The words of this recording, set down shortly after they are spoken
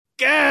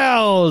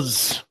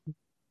Miles,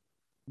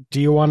 do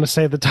you want to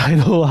say the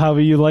title how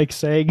you like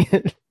saying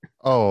it?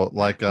 Oh,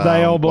 like 'Cause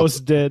I what's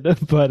almost did,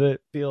 but it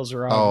feels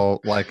wrong. oh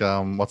like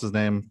what's his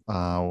name?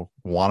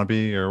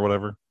 Wannabe or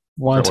whatever.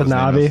 Forgot what his name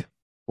Watanabe. is.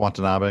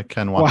 Watanabe,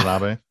 Ken Wow.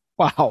 Watanabe.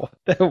 Wow.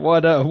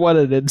 What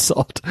an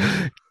insult.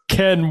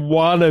 Ken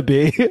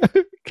wannabe. Ken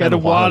Ken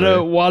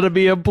Wannabe. wanna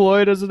be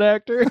employed as an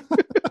actor.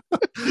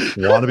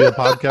 Want to be a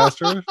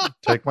podcaster?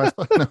 Take my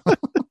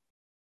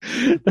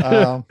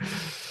um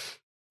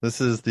this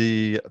is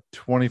the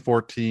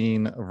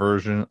 2014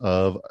 version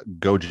of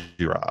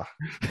Gojira.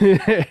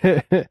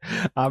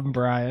 I'm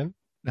Brian,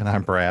 And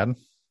I'm Brad.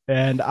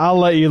 and I'll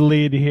let you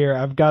lead here.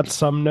 I've got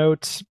some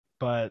notes,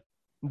 but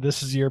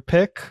this is your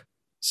pick,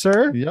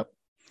 sir. Yep.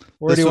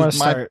 Where do This you was want to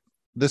my start?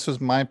 this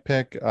was my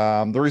pick.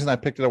 The reason I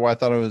picked it, why I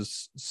thought it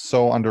was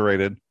so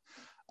underrated,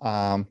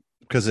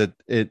 because it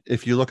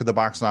if you look at the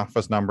box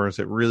office numbers,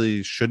 it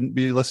really shouldn't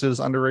be listed as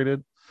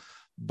underrated.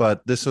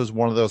 But this was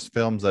one of those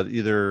films that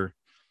either,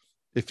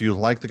 if you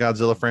like the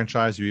Godzilla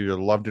franchise, you either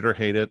loved it or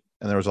hate it.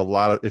 And there was a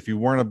lot of, if you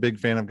weren't a big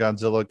fan of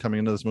Godzilla coming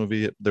into this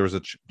movie, there was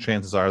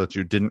chances are that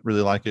you didn't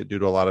really like it due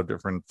to a lot of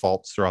different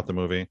faults throughout the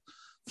movie.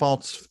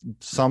 Faults,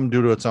 some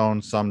due to its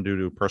own, some due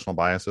to personal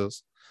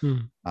biases. Hmm.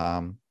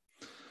 Um,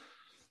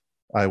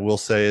 I will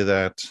say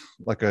that,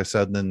 like I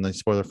said in the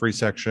spoiler free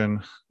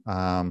section,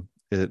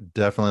 it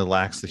definitely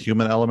lacks the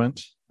human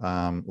element.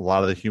 A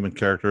lot of the human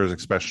characters,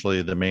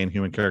 especially the main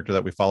human character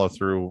that we follow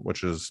through,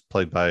 which is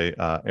played by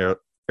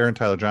Aaron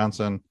Tyler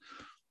Johnson,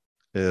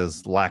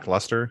 is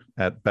lackluster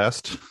at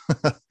best.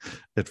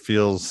 It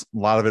feels, a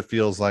lot of it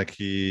feels like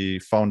he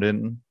phoned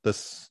in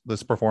this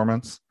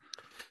performance,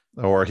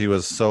 or he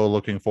was so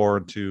looking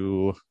forward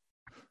to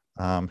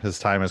his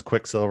time as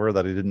Quicksilver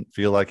that he didn't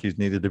feel like he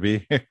needed to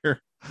be here.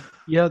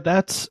 Yeah,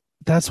 that's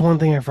one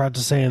thing I forgot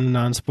to say in the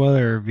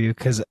non-spoiler review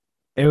because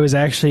it was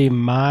actually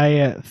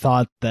my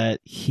thought that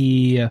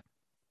he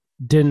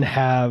didn't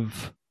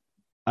have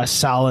a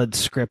solid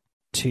script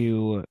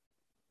to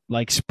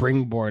like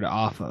springboard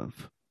off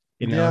of.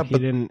 Yeah, He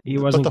but the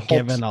wasn't whole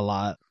given a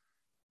lot.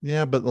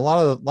 yeah, but a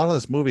lot of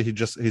this movie,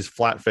 he's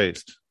flat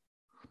faced.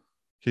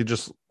 He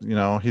just,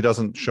 he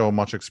doesn't show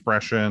much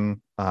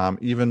expression.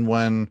 Even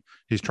when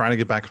he's trying to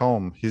get back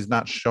home, he's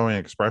not showing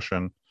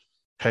expression.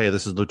 Hey,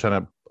 this is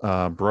Lieutenant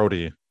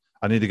Brody.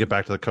 I need to get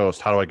back to the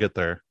coast. How do I get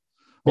there?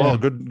 Well,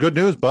 Yeah. good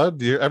news,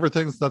 bud.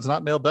 Everything that's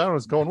not nailed down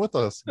is going with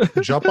us.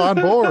 Jump on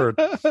board.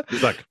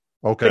 He's like,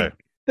 okay.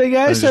 the, the guy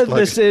And he's just said like,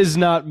 this is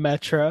not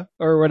Metra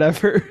or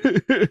whatever.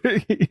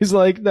 He's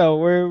like, no,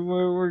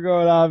 we're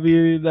going off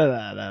you. Nah,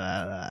 nah,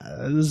 nah,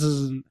 nah. This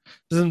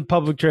isn't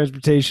public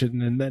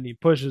transportation. And then he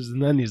pushes,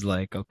 and then he's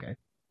like, okay.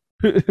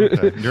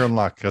 okay, you're in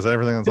luck because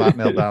everything that's not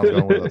nailed down is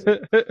going with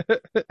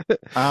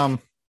us. Um,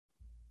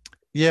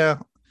 yeah,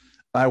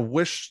 I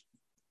wish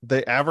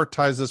they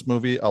advertised this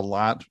movie a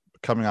lot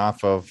coming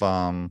off of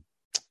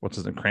what's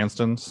his name,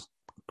 Cranston's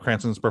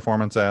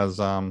performance as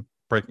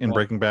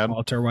Breaking Bad,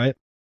 Walter White.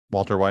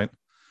 Walter White.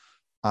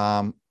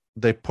 Um,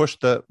 they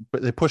pushed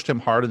him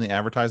hard in the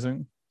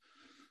advertising.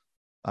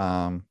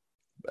 And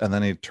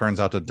then he turns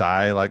out to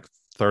die like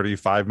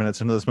 35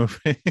 minutes into this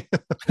movie,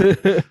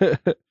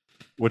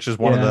 which is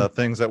one of Yeah. the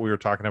things that we were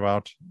talking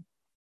about.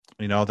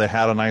 They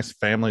had a nice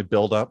family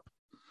buildup.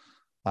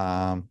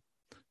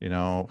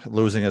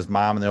 Losing his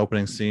mom in the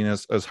opening scene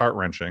is heart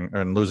wrenching,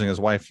 and losing his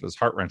wife is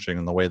heart wrenching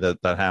in the way that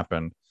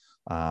happened.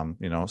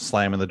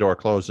 Slamming the door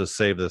closed to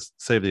save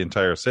the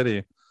entire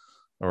city,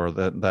 or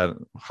that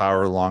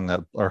however long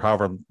that, or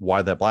however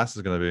wide that blast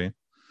is going to be.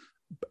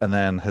 And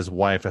then his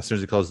wife, as soon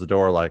as he closed the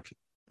door, like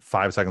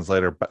 5 seconds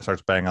later,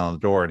 starts banging on the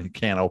door, and he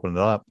can't open it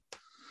up.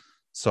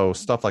 So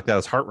stuff like that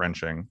is heart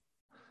wrenching.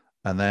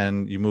 And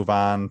then you move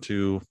on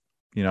to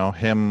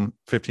him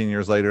 15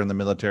 years later in the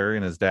military,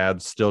 and his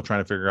dad's still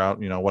trying to figure out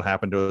what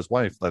happened to his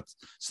wife. That's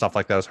stuff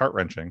like that is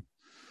heart-wrenching.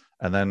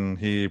 And then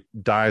he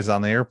dies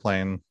on the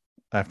airplane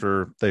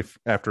after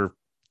a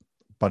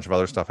bunch of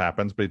other stuff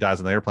happens, but he dies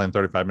on the airplane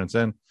 35 minutes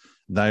in.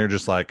 Now you're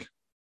just like,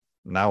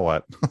 now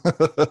what?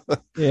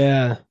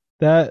 Yeah.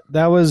 That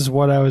was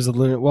what I was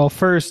alluding. Well,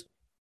 first,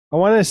 I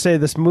want to say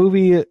this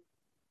movie,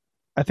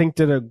 I think,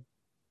 did a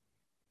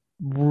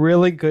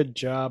really good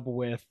job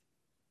with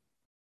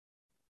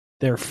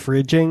their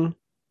fridging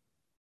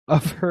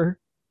of her.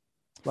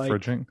 Like,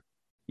 Fridging?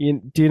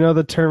 do you know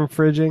the term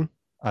fridging?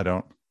 I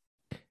don't.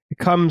 It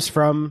comes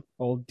from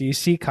old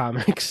DC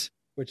comics,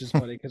 which is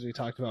funny because we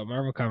talked about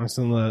Marvel comics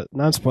in the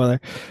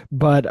non-spoiler.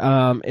 But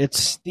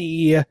it's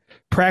the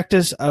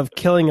practice of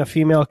killing a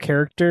female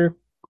character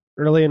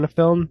early in the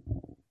film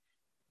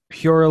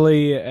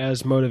purely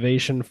as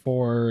motivation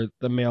for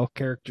the male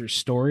character's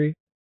story,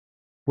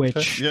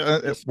 which Yeah,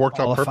 it worked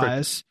out perfect.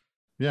 qualifies.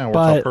 Yeah, it worked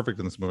out But perfect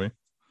in this movie.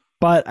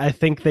 but I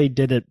think they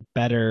did it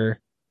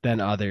better than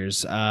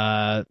others.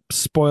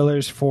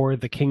 Spoilers for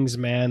The King's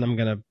Man. I'm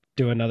gonna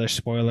do another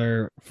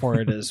spoiler for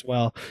it as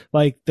well.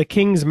 Like The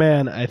King's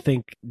Man, I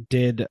think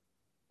did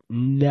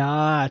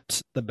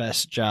not the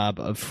best job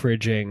of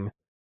fridging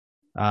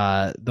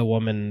the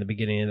woman in the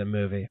beginning of the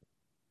movie.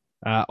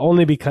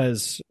 Only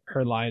because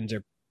her lines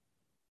are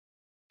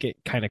get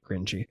kind of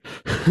cringy.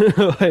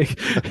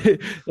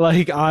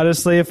 Like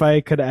honestly, if I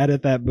could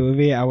edit that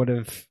movie, I would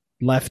have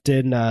left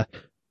in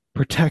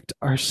protect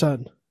our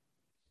son,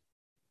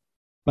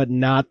 but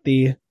not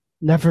the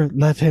never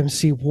let him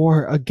see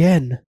war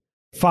again.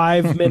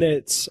 5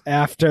 minutes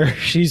after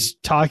she's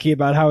talking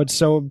about how it's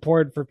so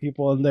important for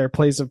people in their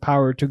place of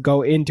power to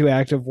go into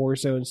active war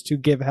zones to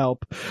give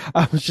help,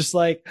 I was just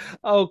like,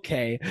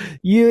 okay,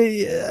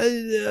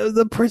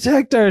 the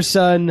protect our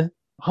son,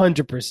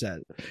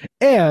 100%.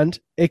 And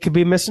it could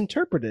be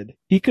misinterpreted.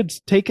 He could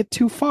take it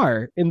too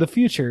far in the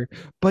future,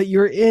 but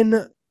you're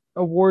in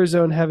a war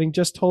zone having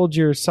just told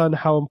your son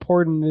how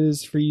important it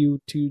is for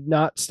you to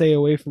not stay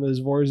away from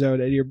this war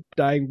zone, and your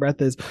dying breath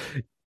is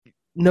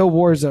no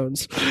war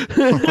zones.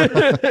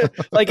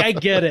 Like, I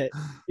get it.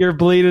 You're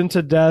bleeding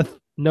to death.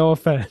 No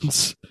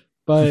offense,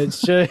 but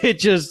it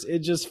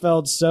just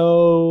felt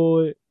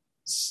so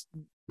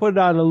put it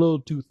on a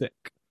little too thick.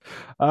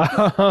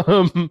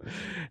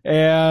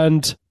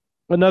 And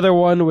another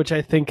one, which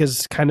I think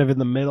is kind of in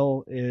the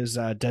middle, is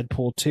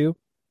Deadpool 2.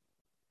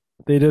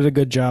 They did a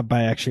good job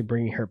by actually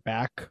bringing her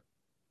back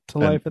to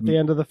life at the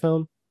end of the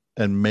film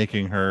and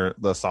making her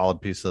the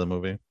solid piece of the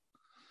movie.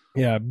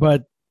 Yeah,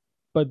 but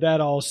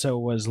that also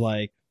was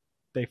like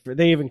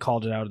they even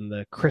called it out in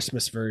the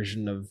Christmas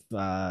version of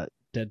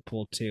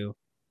Deadpool 2,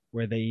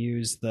 where they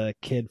used the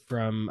kid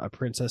from A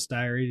Princess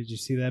Diary. Did you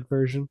see that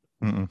version?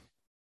 Mm-mm.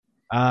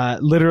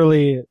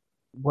 Literally,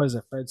 was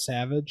it Fred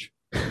Savage?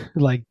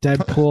 Like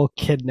Deadpool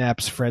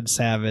kidnaps Fred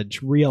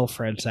Savage, real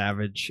Fred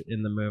Savage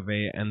in the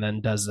movie, and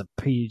then does the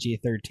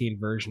PG-13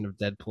 version of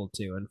Deadpool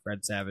 2, and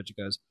Fred Savage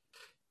goes,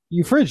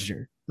 "You fridged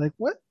her." Like,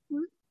 what?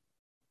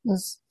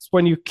 It's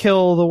when you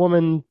kill the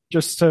woman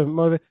just to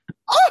motivate.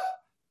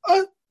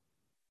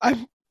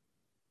 I'm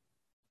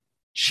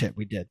shit.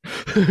 We did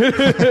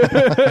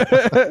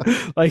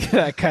like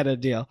that kind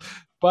of deal,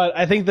 but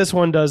I think this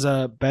one does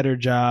a better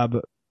job,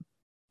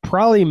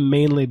 probably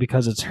mainly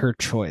because it's her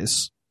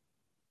choice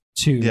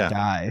to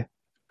die,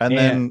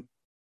 and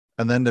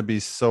then to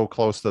be so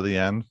close to the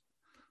end,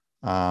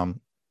 to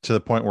the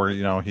point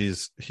where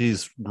he's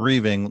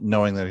grieving,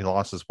 knowing that he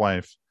lost his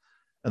wife.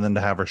 And then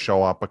to have her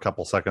show up a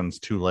couple seconds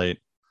too late.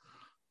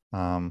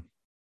 And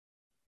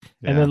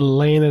then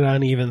laying it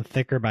on even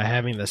thicker by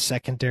having the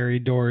secondary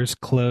doors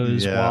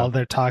closed while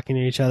they're talking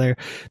to each other.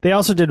 They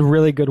also did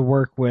really good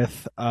work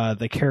with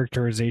the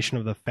characterization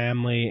of the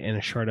family in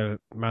a short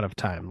amount of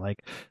time.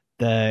 Like,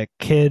 the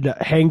kid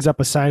hangs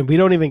up a sign. We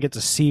don't even get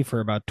to see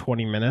for about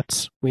 20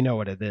 minutes. We know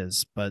what it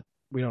is, but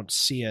we don't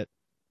see it.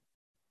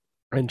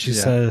 And she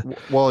said...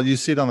 Well, you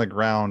see it on the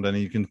ground, and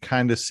you can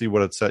kind of see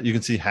what it said. You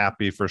can see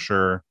happy for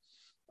sure.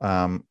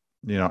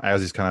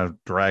 As he's kind of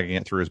dragging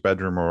it through his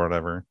bedroom or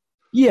whatever.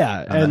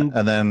 Yeah, and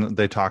then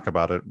they talk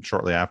about it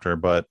shortly after,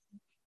 but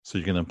so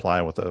you can imply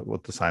what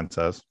the sign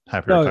says.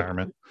 Happy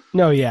retirement.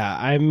 No, yeah.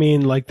 I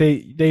mean, like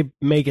they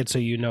make it so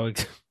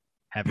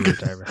happy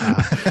retirement.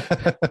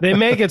 They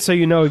make it so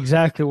you know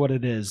exactly what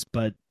it is,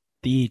 but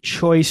the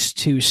choice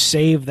to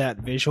save that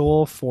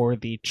visual for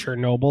the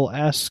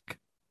Chernobyl-esque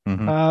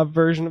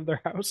version of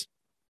their house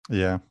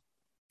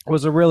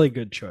was a really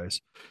good choice.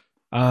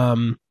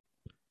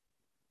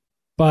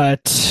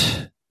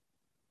 But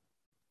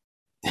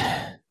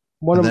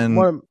one of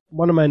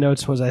my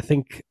notes was, I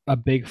think a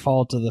big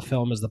fault of the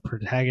film is the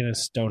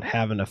protagonists don't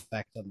have an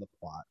effect on the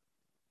plot.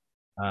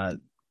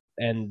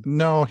 And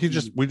no,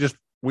 we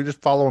just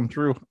follow him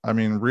through. I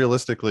mean,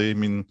 realistically,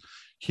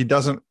 he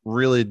doesn't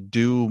really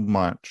do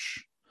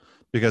much,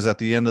 because at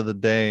the end of the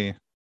day,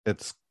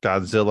 it's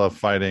Godzilla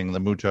fighting the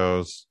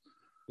Mutos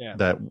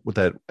that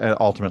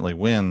ultimately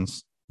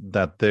wins.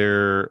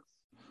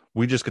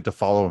 We just get to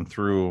follow him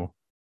through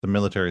the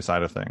military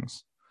side of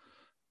things.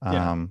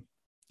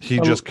 He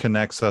just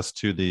connects us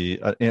to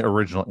the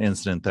original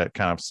incident that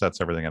kind of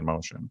sets everything in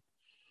motion.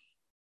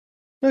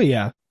 Oh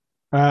yeah.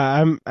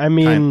 I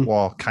mean,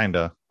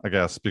 kinda, I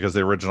guess, because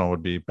the original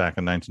would be back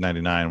in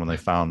 1999 when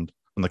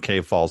the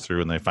cave falls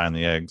through and they find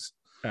the eggs.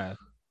 But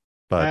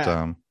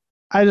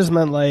I just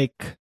meant,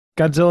 like,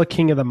 Godzilla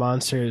King of the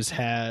Monsters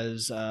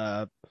has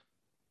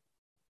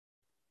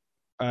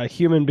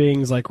human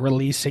beings like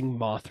releasing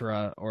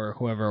Mothra or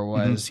whoever it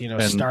was,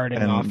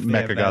 starting off the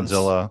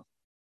Mechagodzilla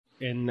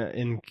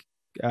in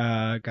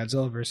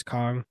Godzilla vs.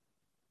 Kong.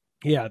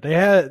 Yeah,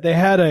 they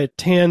had a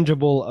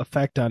tangible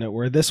effect on it,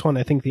 where this one,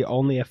 I think the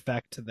only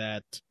effect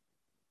that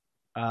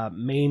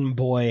main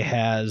boy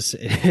has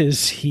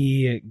is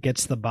he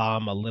gets the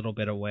bomb a little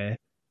bit away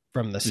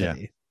from the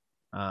city.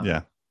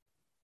 Or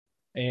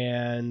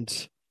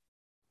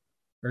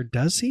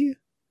does he?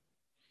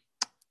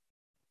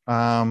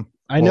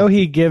 I know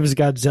he gives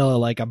Godzilla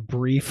like a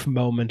brief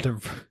moment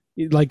of,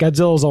 like,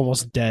 Godzilla's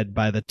almost dead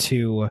by the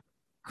two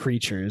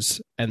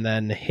creatures, and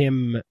then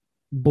him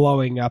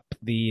blowing up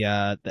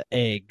the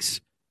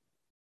eggs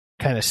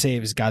kind of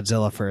saves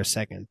Godzilla for a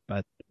second.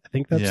 But I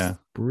think that's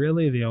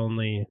really the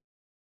only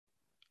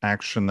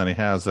action that he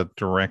has that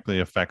directly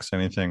affects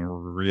anything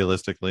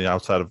realistically,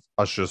 outside of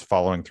us just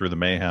following through the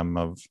mayhem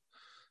of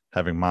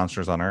having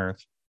monsters on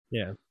Earth.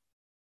 Yeah.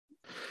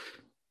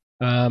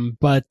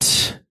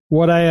 But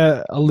what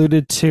I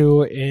alluded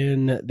to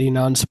in the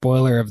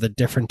non-spoiler of the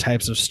different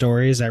types of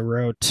stories, I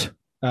wrote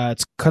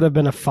it could have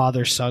been a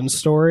father-son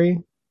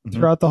story Mhm.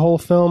 throughout the whole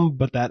film,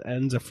 but that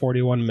ends at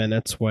 41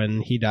 minutes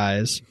when he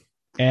dies.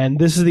 And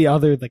this is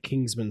the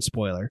Kingsman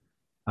spoiler.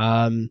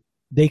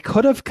 They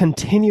could have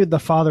continued the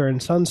father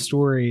and son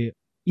story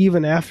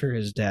even after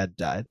his dad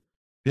died.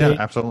 Yeah, They,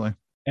 absolutely.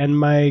 and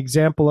my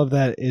example of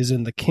that is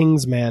in The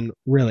Kingsman.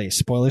 Really,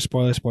 spoiler,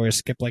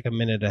 skip like a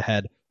minute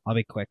ahead. I'll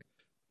be quick.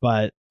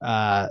 But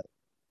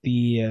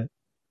the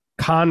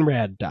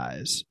Conrad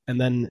dies, and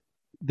then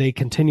they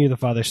continue the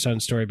father son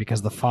story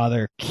because the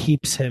father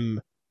keeps him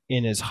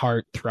in his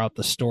heart throughout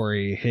the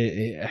story.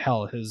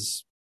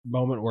 His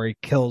moment where he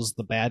kills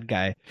the bad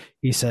guy,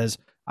 he says,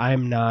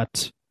 "I'm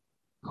not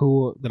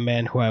the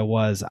man who I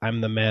was.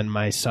 I'm the man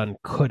my son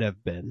could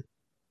have been."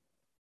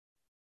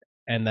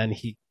 And then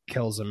he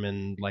kills him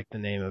in like the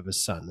name of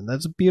his son, and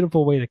that's a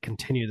beautiful way to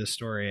continue the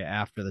story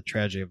after the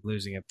tragedy of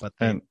losing it. But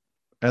And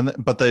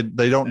but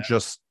they don't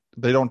just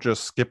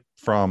skip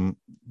from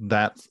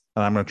that.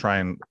 And I'm going to try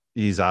and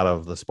ease out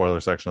of the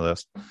spoiler section of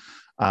this.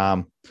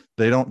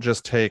 They don't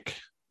just take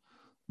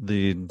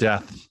the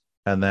death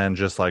and then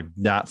just like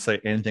not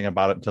say anything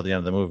about it until the end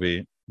of the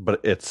movie,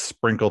 but it's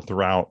sprinkled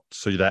throughout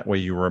so that way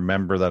you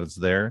remember that it's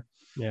there.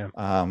 yeah,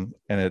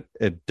 And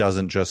it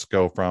doesn't just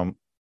go from,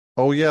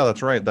 oh yeah,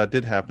 that's right, that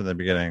did happen in the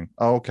beginning.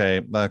 Oh,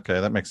 okay,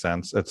 that makes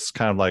sense. It's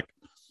kind of like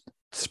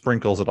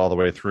sprinkles it all the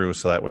way through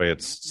so that way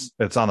it's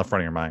on the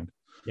front of your mind.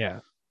 yeah.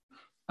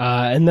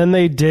 And then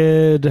they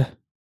did.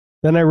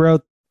 Then I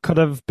wrote could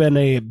have been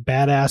a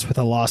badass with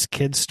a lost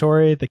kid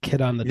story, the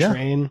kid on the Yeah.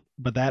 train,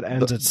 but that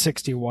ends at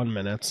 61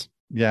 minutes.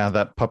 Yeah,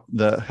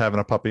 the having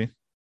a puppy.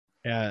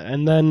 Yeah,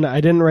 and then I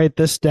didn't write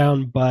this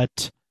down,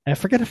 but I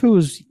forget if it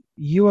was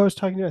you I was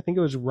talking to. I think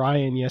it was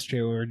Ryan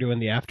yesterday when we were doing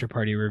the after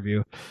party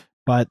review.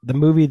 But the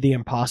movie The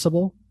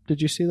Impossible,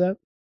 did you see that?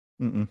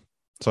 Mm-mm.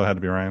 So it had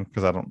to be Ryan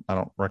because I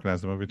don't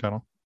recognize the movie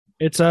title.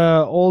 It's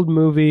a old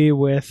movie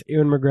with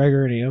Ewan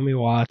McGregor and Naomi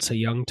Watts, a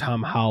young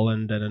Tom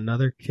Holland, and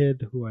another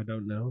kid who I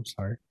don't know.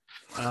 Sorry.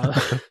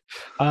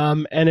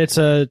 And it's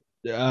a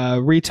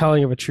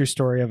retelling of a true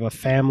story of a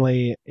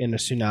family in a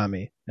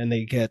tsunami, and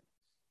they get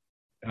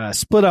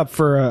split up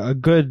for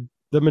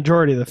the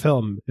majority of the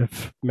film,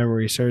 if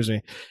memory serves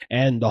me.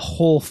 And the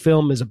whole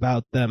film is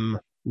about them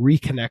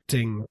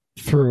reconnecting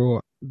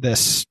through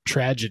this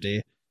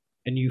tragedy,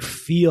 and you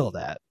feel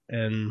that.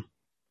 And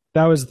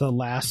that was the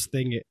last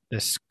thing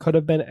this could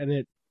have been, and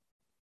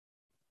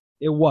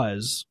it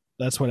was.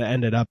 That's what it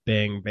ended up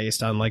being,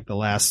 based on like the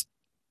last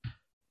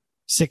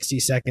 60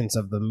 seconds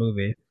of the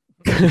movie.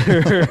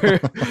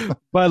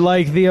 But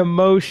like the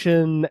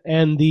emotion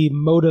and the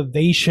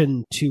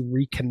motivation to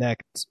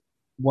reconnect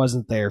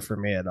wasn't there for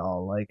me at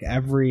all.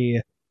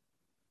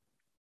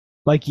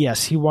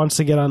 Yes, he wants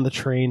to get on the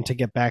train to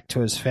get back to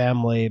his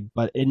family,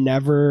 but it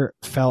never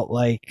felt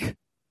like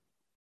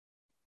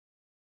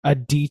a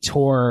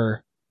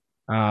detour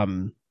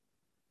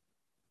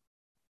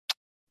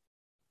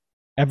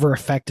ever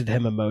affected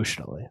him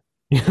emotionally.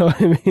 You know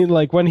what I mean?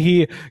 Like when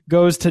he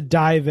goes to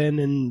dive in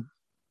and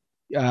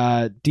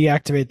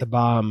deactivate the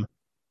bomb,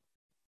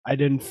 I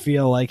didn't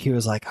feel like he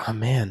was like, oh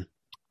man,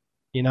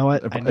 you know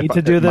what? I need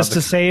to do this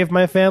to save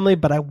my family,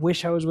 but I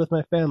wish I was with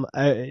my family.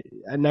 I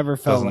never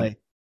felt like.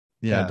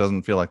 Yeah, it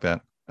doesn't feel like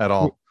that at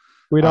all.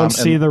 We don't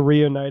see the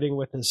reuniting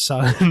with his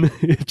son.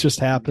 It just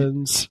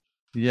happens.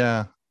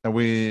 Yeah.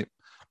 And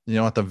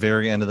at the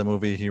very end of the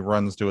movie, he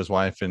runs to his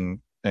wife and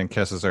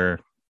kisses her.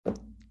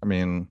 I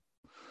mean,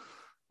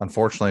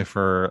 unfortunately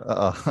for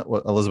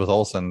Elizabeth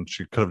Olsen,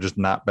 she could have just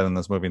not been in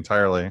this movie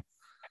entirely.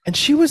 And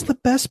she was the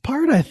best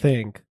part, I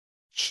think.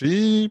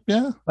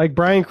 Yeah. Like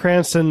Bryan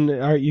Cranston,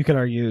 you can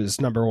argue is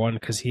number one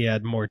because he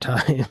had more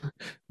time.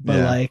 But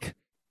yeah.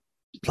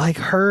 like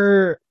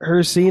her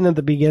scene at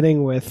the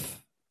beginning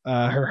with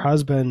her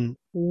husband,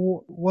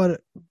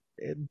 what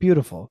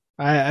beautiful.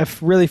 I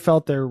really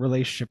felt their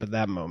relationship at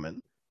that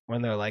moment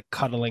when they're like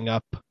cuddling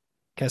up,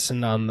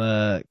 kissing on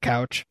the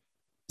couch.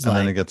 And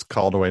then he gets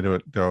called away to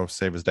go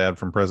save his dad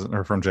from prison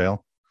or from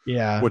jail.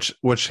 Yeah.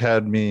 Which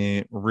had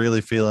me really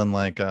feeling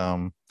like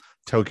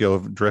Tokyo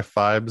Drift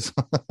vibes.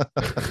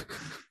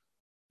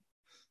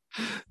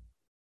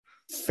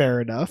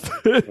 Fair enough.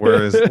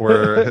 where his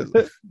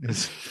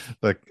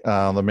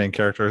the main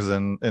character is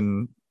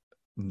in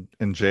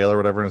jail or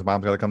whatever, and his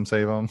mom's got to come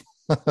save him.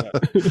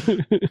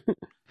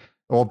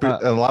 Well,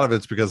 a lot of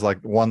it's because like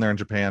one, they're in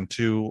Japan.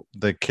 Two,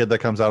 the kid that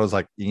comes out is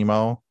like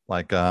emo,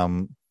 like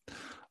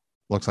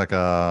looks like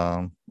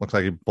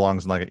he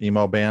belongs in like an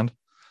emo band,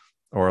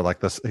 or like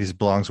this he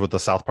belongs with the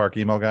South Park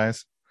emo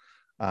guys.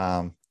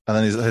 And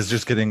then he's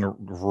just getting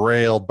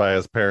railed by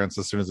his parents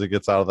as soon as he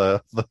gets out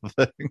of the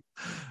thing.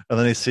 And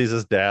then he sees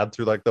his dad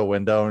through like the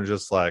window and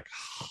just like,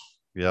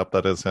 yep,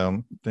 that is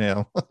him.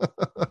 Damn.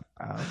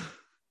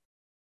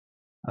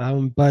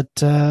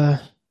 But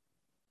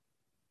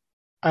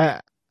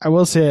I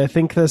will say I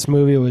think this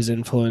movie was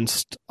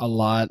influenced a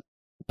lot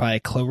by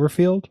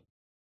Cloverfield.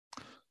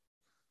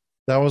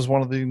 That was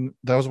one of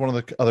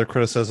the other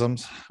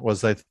criticisms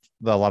was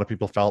a lot of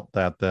people felt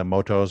that the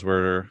Motos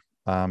were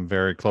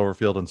very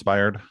Cloverfield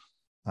inspired,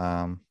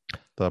 um,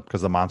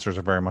 because the monsters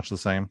are very much the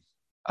same.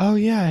 Oh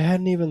yeah, I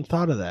hadn't even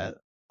thought of that.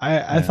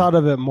 I Yeah, thought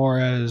of it more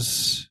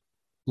as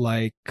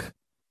like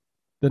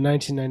the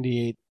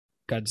 1998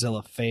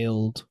 Godzilla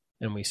failed,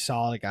 and we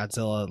saw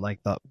Godzilla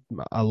like the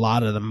a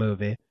lot of the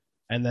movie,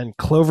 and then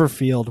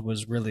Cloverfield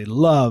was really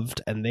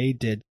loved, and they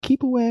did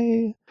Keep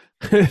Away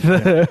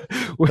yeah,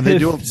 and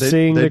with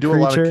seeing they the do a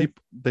lot of creature.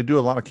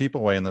 keep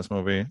away in this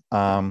movie.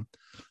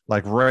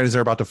 Like right as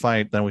they're about to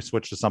fight, then we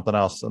switch to something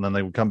else, and then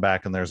they would come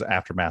back and there's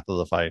aftermath of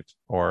the fight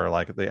or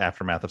like the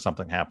aftermath of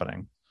something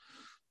happening.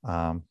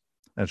 Um,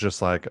 it's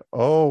just like,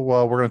 oh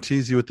well, we're going to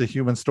tease you with the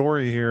human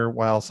story here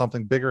while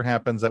something bigger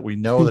happens that we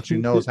know that you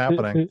know is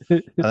happening,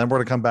 and then we're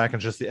going to come back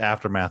and just the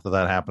aftermath of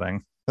that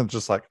happening. It's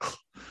just like,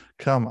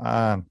 come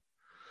on.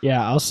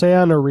 Yeah, I'll say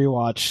on a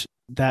rewatch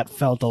that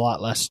felt a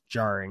lot less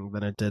jarring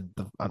than it did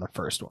on a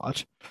first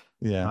watch.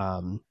 Yeah,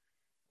 Um,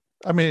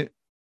 I mean,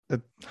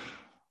 it,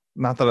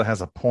 not that it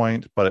has a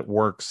point, but it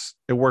works.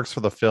 It works for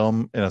the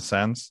film in a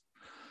sense.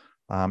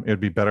 It would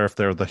be better if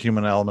the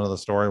human element of the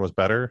story was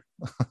better.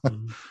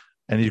 mhm.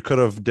 And you could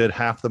have did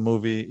half the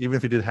movie, even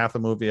if you did half the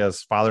movie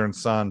as father and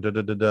son, da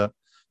da da da,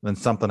 then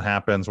something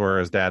happens where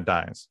his dad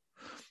dies,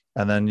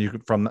 and then you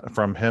could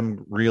from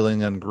him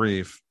reeling in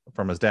grief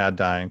from his dad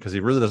dying because he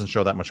really doesn't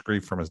show that much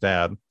grief from his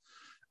dad,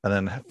 and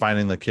then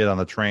finding the kid on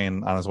the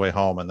train on his way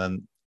home, and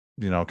then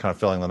kind of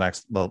filling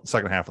the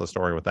second half of the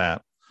story with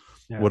that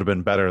Yeah. would have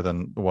been better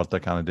than what they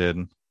kind of did.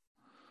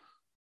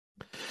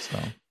 So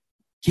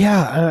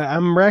Yeah,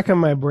 I'm racking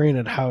my brain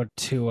at how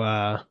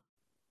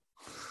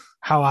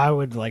I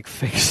would like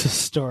fix the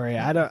story.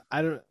 I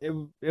don't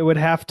it would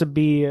have to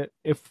be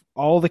if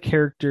all the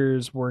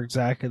characters were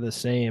exactly the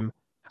same.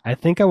 I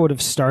think I would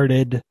have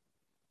started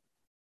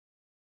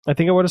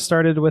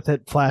with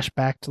it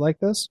flashbacked like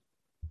this,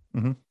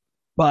 mhm.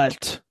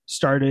 but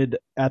started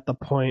at the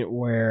point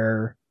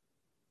where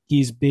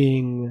he's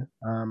being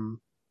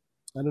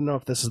I don't know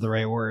if this is the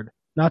right word,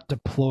 not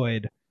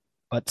deployed,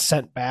 but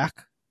sent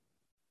back,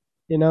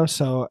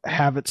 so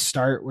have it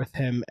start with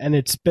him, and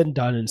it's been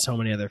done in so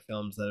many other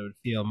films that it would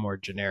feel more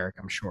generic,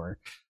 I'm sure,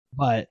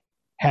 but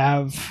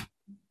have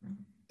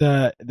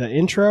the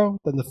intro,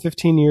 then the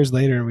 15 years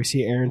later and we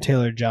see Aaron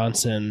Taylor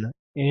Johnson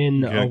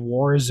in a Yeah,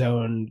 war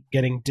zone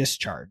getting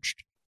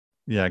discharged,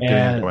 yeah,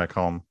 getting to go and back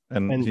home,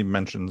 and and he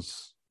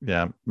mentions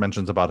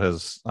about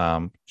his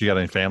do you got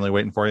any family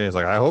waiting for you? He's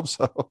like, I hope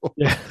so.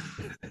 yeah.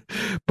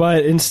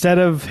 But instead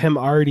of him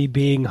already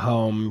being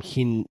home,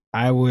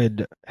 I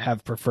would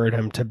have preferred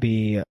him to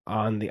be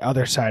on the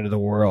other side of the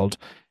world.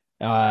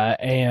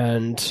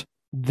 And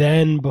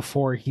then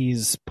before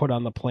he's put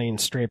on the plane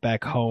straight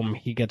back home,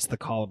 he gets the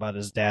call about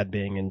his dad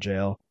being in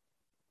jail,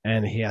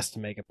 and he has to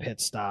make a pit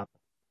stop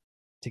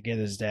to get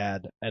his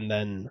dad. And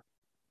then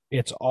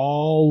it's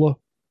all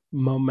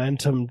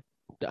momentum.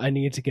 I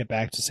need to get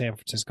back to San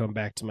Francisco and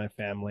back to my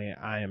family.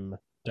 I'm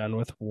done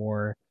with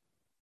war.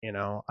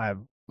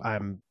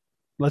 I'm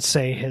let's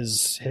say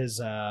his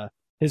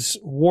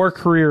war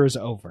career is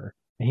over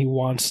and he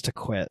wants to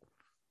quit,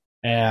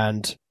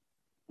 and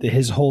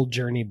his whole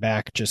journey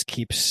back just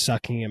keeps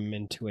sucking him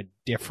into a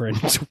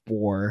different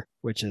war,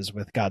 which is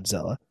with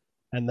Godzilla.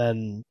 And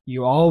then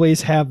you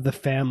always have the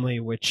family,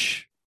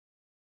 which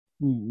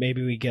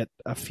maybe we get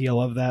a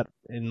feel of that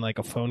in like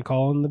a phone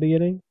call in the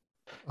beginning.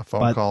 A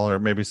phone But call or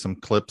maybe some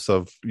clips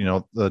of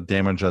the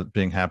damage that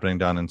being happening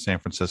down in San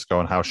Francisco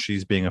and how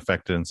she's being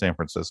affected in San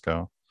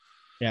Francisco.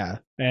 yeah,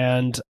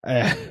 and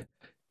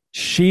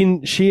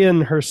she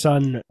and her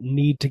son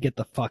need to get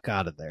the fuck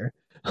out of there.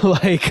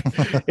 Like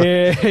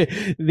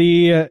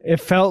it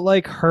felt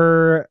like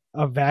her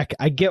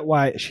I get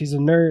why she's a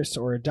nurse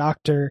or a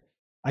doctor.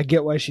 I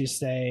get why she's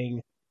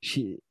saying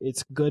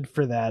it's good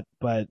for that,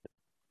 but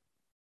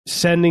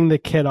sending the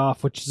kid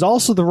off, which is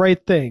also the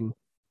right thing,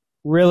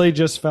 really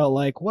just felt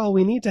like, well,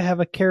 we need to have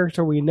a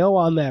character we know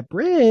on that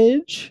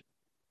bridge,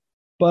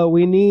 but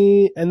we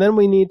need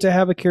to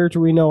have a character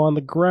we know on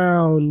the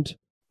ground.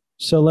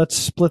 So let's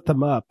split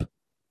them up.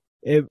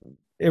 It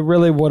it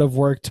really would have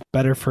worked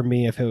better for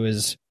me if it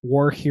was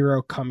war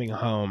hero coming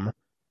home,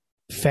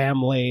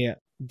 family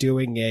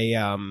doing a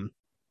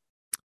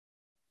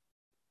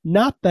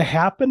not the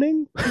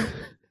happening,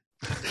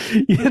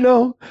 you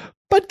know,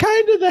 but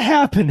kind of the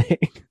happening.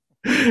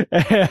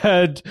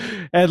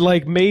 and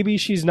like maybe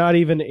she's not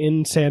even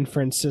in San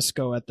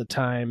Francisco at the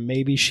time.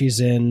 Maybe she's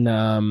in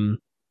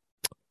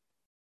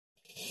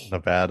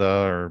Nevada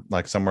or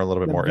like somewhere a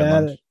little bit more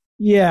inland. Nevada.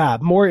 Yeah,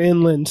 more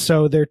inland.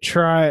 So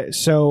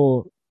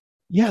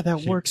yeah, that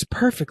He works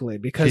perfectly he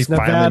because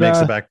finally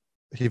makes it Nevada. back.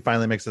 He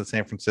finally makes it to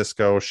San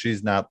Francisco.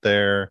 She's not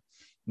there.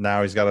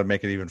 Now he's got to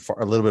make it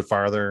a little bit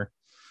farther.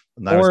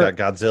 Now he's Or got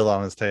Godzilla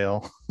on his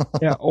tail.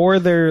 yeah, or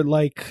they're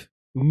like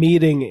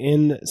meeting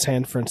in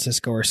San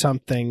Francisco or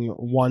something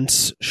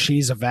once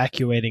she's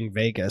evacuating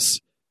Vegas,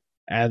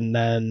 and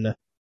then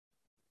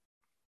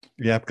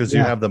Yeah, because yeah,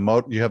 you have the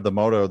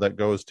moto that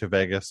goes to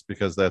Vegas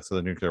because that's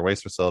the nuclear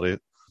waste facility.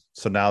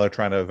 So now they're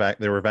trying to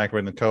they were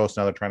evacuating the coast.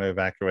 Now they're trying to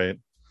evacuate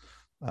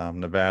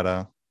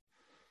Nevada.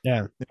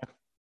 Yeah.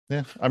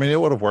 Yeah, I mean, it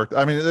would have worked.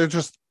 I mean, they're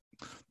just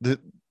the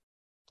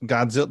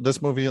Godzilla.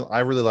 This movie,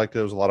 I really liked it.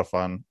 It was a lot of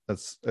fun.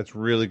 It's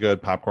really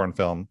good popcorn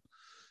film,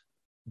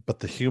 but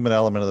the human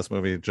element of this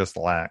movie just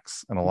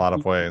lacks in a lot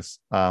of ways.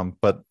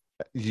 But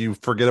you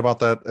forget about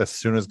that as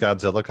soon as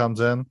Godzilla comes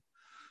in.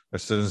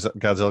 As soon as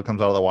Godzilla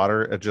comes out of the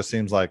water, it just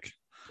seems like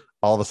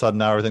all of a sudden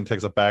now everything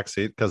takes a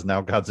backseat because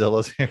now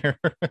Godzilla's here.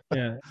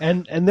 Yeah.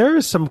 And there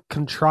are some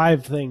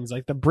contrived things,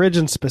 like the bridge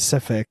in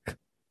specific,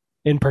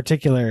 in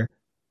particular,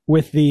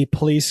 with the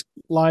police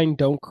line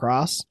don't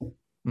cross.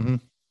 Mm-hmm.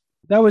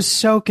 That was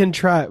so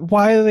contrived.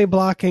 Why are they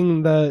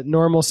blocking the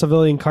normal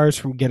civilian cars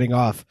from getting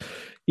off?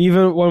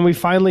 Even when we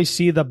finally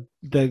see the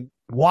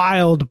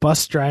wild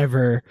bus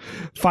driver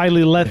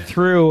finally let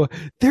through,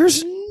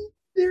 there's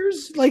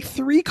like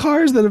 3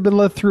 cars that have been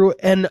let through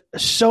and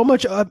so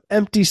much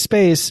empty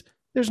space.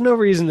 There's no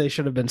reason they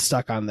should have been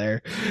stuck on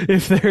there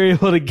if they're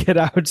able to get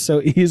out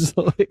so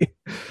easily.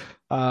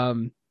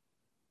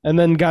 And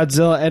then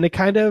Godzilla, and it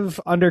kind of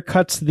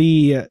undercuts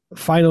the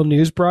final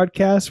news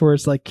broadcast where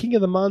it's like King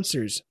of the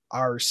Monsters,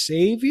 our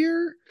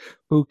savior,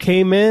 who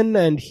came in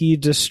and he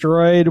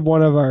destroyed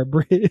one of our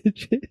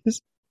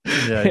bridges.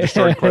 Yeah, he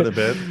destroyed quite a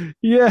bit.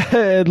 Yeah,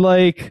 and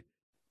like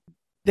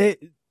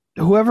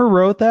whoever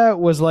wrote that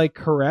was like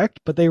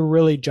correct, but they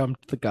really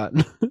jumped the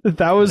gun.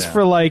 That was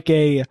for like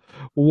a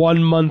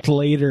 1 month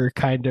later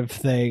kind of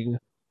thing,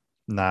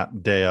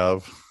 not day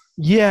of.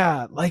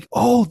 Yeah, like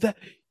that.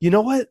 You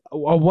know what? A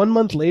 1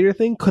 month later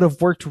thing could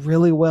have worked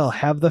really well.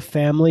 Have the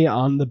family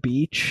on the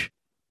beach,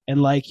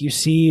 and like you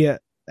see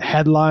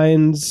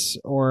headlines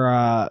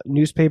or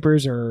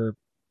newspapers or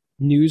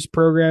news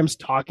programs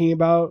talking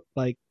about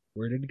like,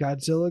 where did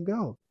Godzilla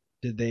go?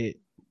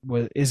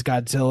 Is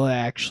Godzilla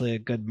actually a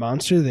good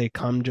monster? They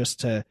come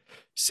just to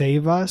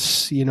save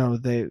us?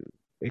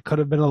 It could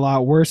have been a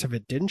lot worse if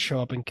it didn't show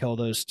up and kill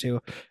those two.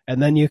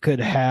 And then you could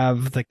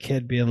have the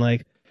kid being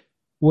like,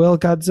 will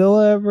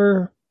Godzilla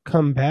ever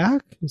come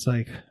back? It's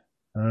like,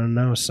 I don't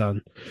know,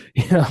 son.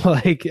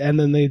 And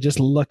then they just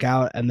look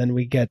out, and then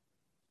we get,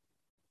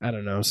 I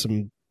don't know,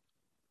 some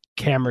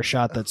camera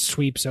shot that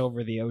sweeps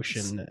over the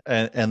ocean.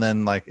 And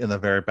then like in the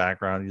very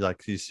background,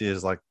 you see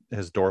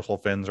his dorsal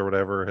fins or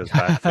whatever, his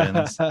back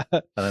fins,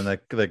 and then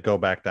they go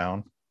back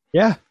down.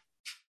 Yeah.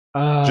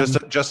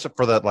 Just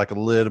for that, like a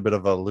little bit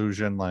of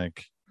illusion,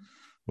 like,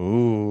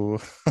 ooh,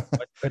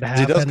 what could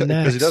happen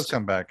because he does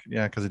come back.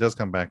 Yeah, because he does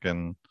come back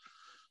in.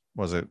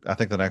 Was it? I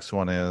think the next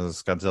one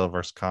is Godzilla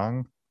vs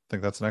Kong. I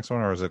think that's the next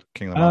one, or is it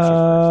King of the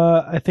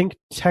Monsters first? I think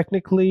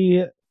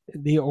technically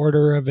the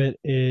order of it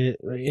is,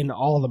 in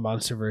all the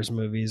MonsterVerse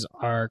movies,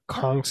 are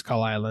Kong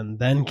Skull Island,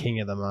 then King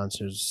of the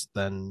Monsters,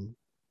 then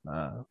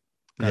Godzilla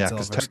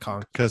vs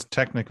Kong. Because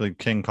technically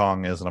King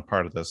Kong isn't a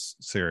part of this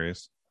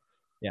series.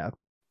 Yeah.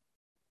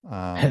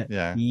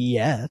 Yeah.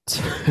 Yet.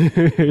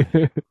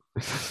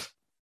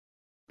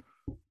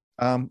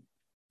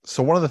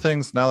 So one of the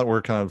things, now that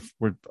we're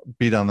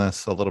beat on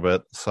this a little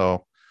bit,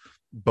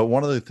 but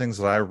one of the things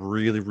that I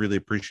really, really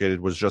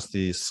appreciated was just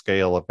the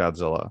scale of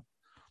Godzilla.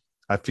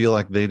 I feel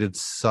like they did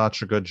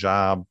such a good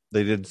job.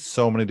 They did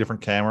so many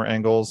different camera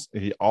angles.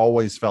 He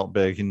always felt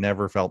big. He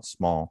never felt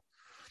small.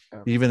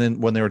 Yeah.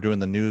 Even when they were doing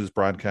the news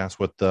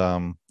broadcast with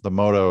the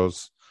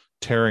motos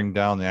tearing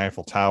down the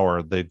Eiffel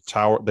Tower, they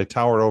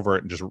towered over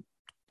it and just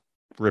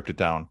ripped it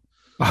down.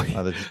 Oh,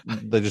 yeah.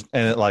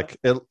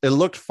 It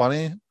looked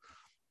funny.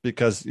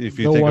 Because if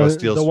you think of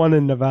the one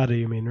in Nevada,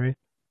 you mean, right?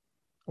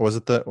 Was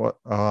it what?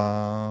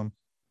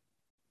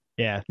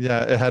 Yeah, it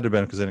had to have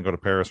been because they didn't go to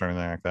Paris or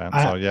anything like that.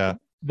 So yeah,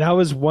 that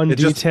was one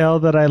detail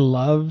that I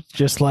loved.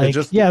 This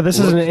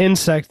is an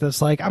insect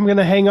that's like, I'm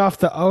gonna hang off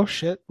the. Oh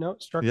shit! No,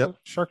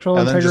 structural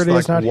integrity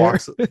is not here.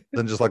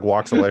 Then just like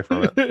walks away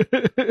from it,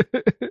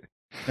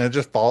 and it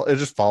just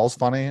falls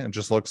funny and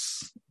just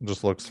looks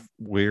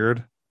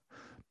weird.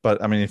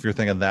 But I mean, if you're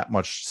thinking that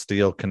much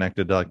steel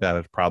connected like that,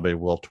 it probably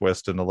will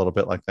twist in a little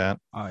bit like that.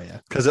 Oh yeah,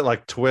 because it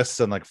like twists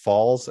and like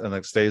falls and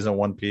like stays in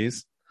one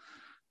piece.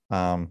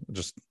 It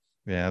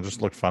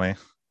just looked funny.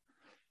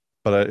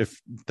 But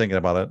if thinking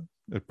about it,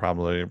 it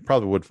probably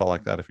would fall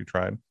like that if you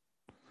tried.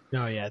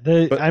 Oh yeah,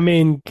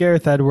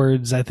 Gareth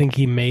Edwards. I think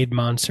he made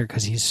Monster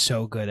because he's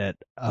so good at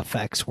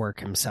effects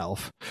work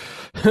himself.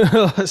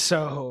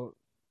 So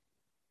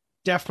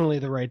definitely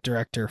the right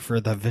director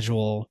for the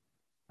visual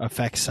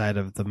effects side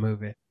of the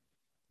movie.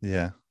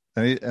 Yeah,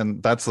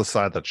 and that's the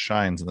side that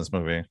shines in this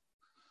movie.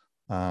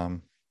 Yeah,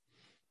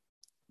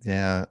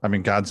 I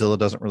mean, Godzilla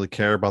doesn't really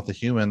care about the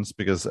humans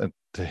because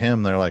to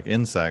him they're like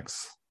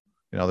insects.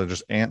 They're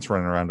just ants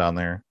running around down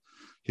there.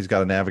 He's got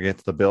to navigate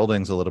to the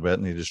buildings a little bit,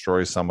 and he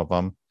destroys some of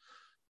them,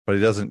 but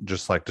he doesn't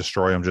just like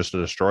destroy them just to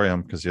destroy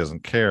them because he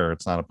doesn't care.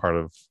 It's not a part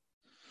of,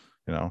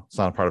 it's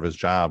not a part of his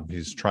job.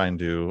 He's trying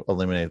to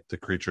eliminate the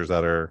creatures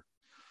that are,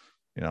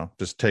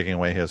 just taking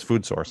away his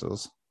food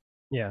sources.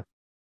 Yeah.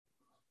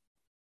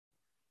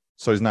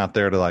 So he's not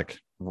there to like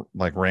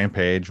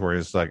Rampage, where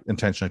he's like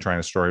intentionally trying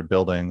to destroy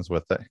buildings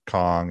with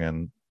Kong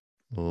and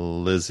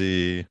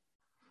Lizzie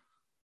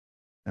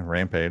and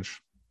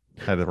Rampage.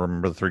 I had to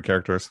remember the 3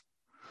 characters.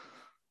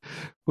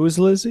 Who's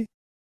Lizzie?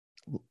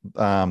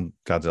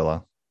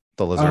 Godzilla,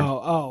 the Oh,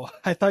 lizard.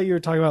 I thought you were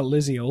talking about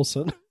Lizzie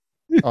Olsen.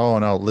 Oh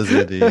no,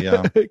 Lizzie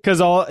the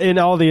Because all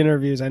the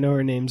interviews, I know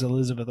her name's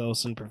Elizabeth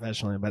Olsen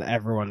professionally, but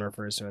everyone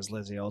refers to her as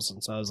Lizzie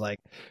Olsen. So I was like,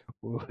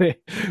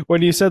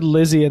 when you said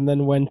Lizzie and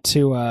then went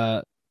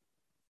to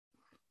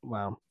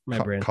wow, my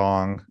brain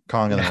Kong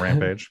and then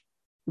Rampage.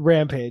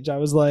 Rampage. I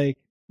was like,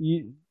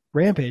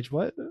 Rampage?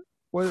 What?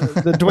 What?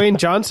 The Dwayne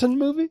Johnson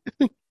movie?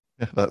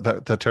 Yeah,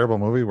 that terrible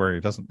movie where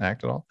he doesn't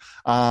act at all.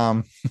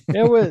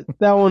 That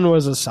one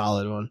was a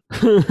solid one.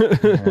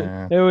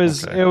 Yeah, It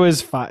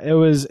was fine. It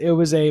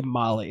was a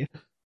Molly. It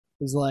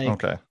was like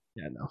okay.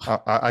 yeah, no.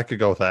 I could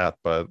go with that,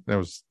 but it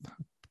was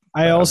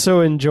I bad. also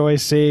enjoy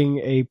seeing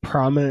a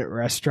prominent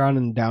restaurant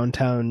in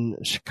downtown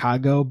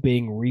Chicago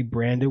being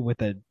rebranded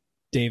with a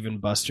Dave and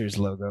Buster's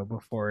logo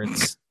before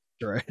it's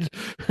destroyed.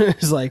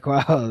 It's like,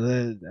 wow,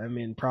 I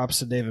mean, props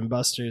to Dave and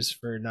Buster's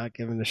for not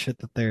giving a shit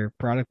that their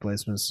product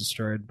placement is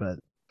destroyed, but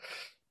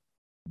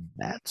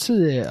that's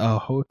a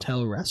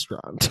hotel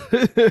restaurant.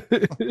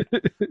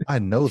 I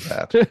know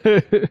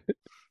that.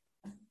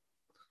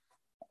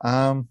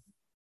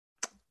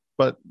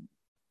 But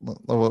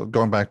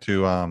going back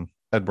to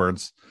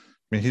Edwards,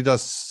 I mean, he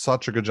does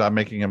such a good job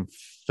making him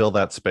fill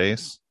that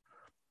space.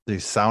 The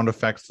sound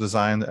effects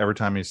design every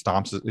time he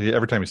stomps,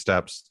 every time he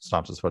steps,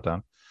 stomps his foot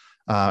down.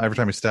 Every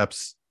time he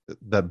steps,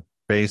 that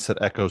bass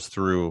that echoes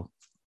through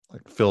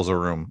like fills a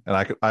room.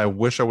 And I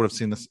wish I would have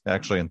seen this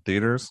actually in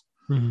theaters,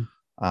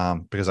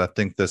 because I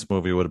think this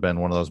movie would have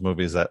been one of those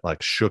movies that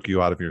like shook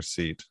you out of your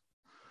seat.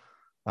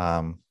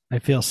 I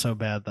feel so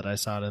bad that I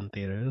saw it in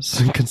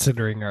theaters,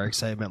 considering our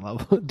excitement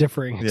level,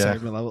 differing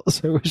excitement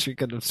levels. I wish we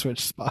could have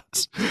switched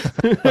spots.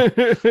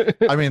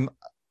 I mean,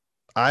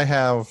 I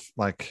have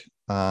like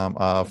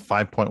a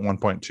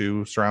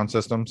 5.1.2 surround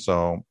system,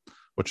 so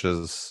which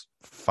is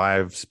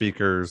 5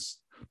 speakers,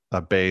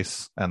 a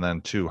bass, and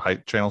then 2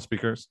 height channel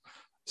speakers.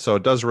 So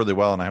it does really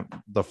well, and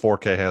the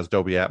 4K has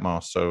Dolby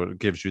Atmos, so it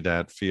gives you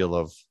that feel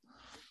of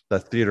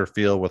that theater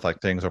feel with like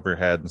things over your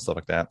head and stuff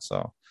like that.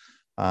 So,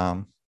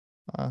 I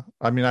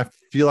mean, I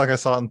feel like I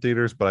saw it in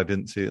theaters, but I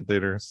didn't see it in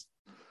theaters.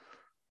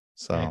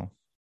 So,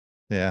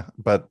 yeah,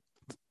 but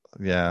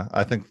yeah,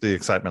 I think the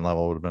excitement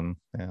level would have been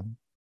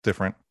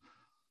different.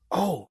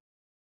 Oh,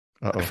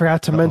 Uh-oh. I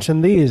forgot to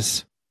mention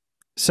these.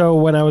 So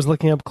when I was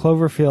looking up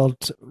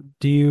Cloverfield,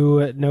 do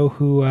you know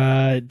who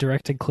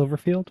directed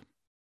Cloverfield?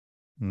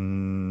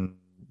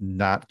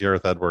 Not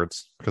Gareth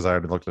Edwards, because I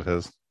already looked at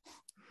his.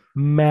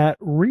 Matt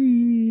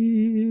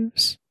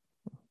Reeves,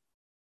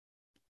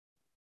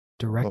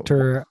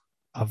 director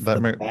of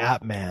the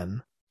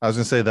Batman. I was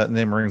gonna say that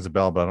name rings a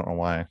bell, but I don't know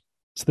why.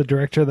 It's the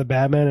director of the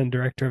Batman and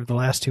director of the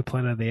last 2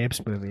 Planet of the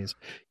Apes movies.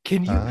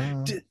 Can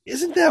you?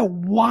 Isn't that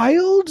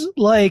wild?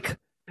 Like,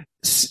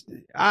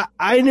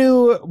 I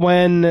knew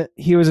when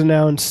he was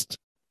announced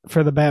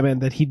for the Batman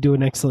that he'd do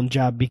an excellent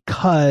job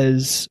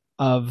because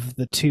of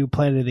the 2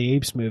 Planet of the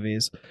Apes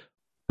movies.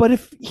 But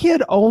if he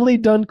had only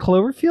done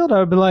Cloverfield, I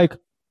would be like,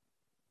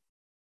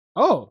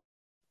 oh,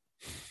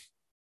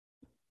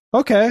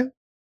 okay.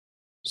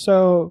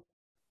 So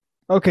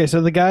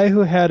the guy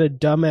who had a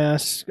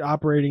dumbass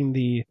operating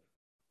the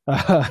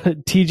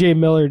TJ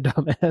Miller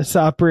dumbass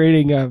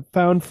operating a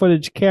found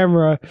footage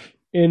camera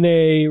in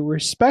a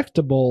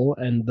respectable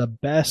and the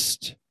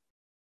best,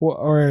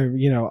 or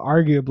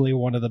arguably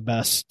one of the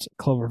best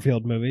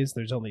Cloverfield movies.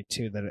 There's only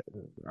 2 that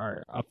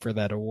are up for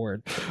that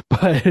award,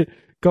 but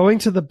going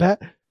to the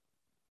bat.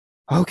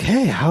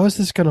 Okay, how is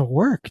this going to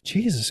work?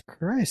 Jesus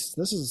Christ,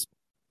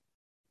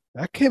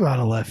 that came out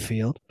of left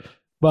field.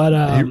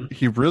 But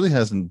he really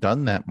hasn't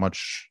done that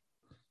much.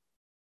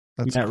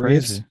 That's Matt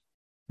crazy. Reeves?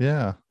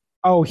 Yeah.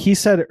 Oh, he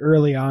said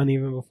early on,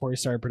 even before he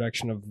started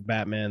production of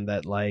Batman,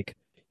 that like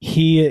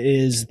he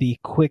is the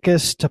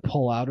quickest to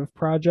pull out of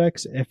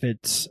projects if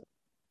it's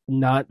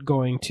not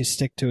going to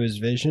stick to his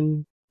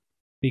vision,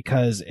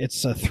 because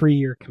it's a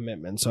 3-year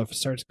commitment. So if it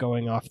starts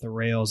going off the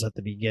rails at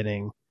the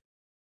beginning,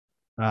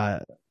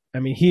 I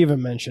mean, he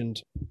even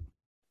mentioned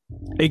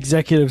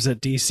executives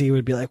at DC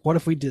would be like, what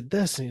if we did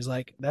this? And he's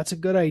like, that's a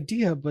good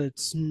idea, but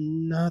it's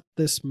not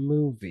this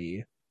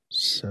movie.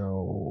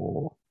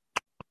 So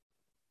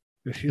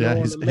if you don't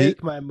want to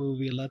make my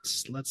movie,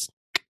 let's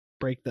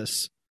break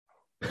this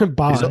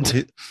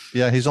bond.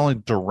 He's only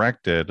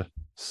directed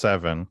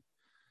 7.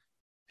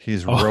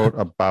 He's wrote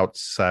about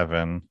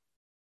 7.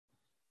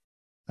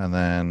 And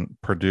then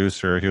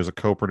producer, he was a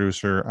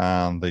co-producer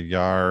on The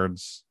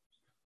Yards.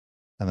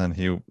 And then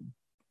he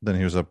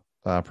was a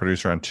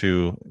producer on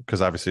 2,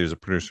 because obviously he was a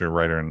producer,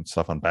 writer, and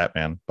stuff on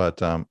Batman.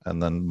 But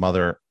and then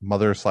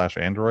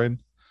Mother/Android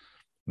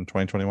in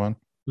 2021.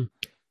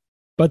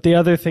 But the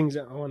other things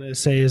I want to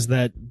say is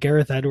that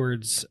Gareth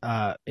Edwards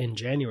in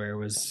January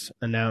was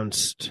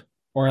announced,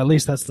 or at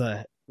least that's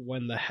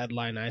when the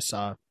headline I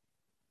saw,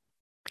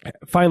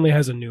 finally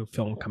has a new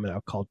film coming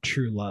out called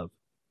True Love.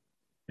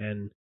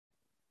 And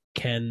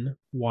Ken,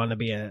 wanna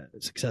be a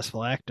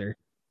successful actor,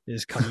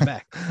 is coming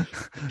back.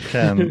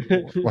 Ken,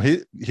 well,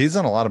 he's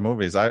in a lot of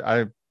movies.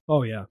 I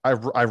Oh yeah.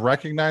 I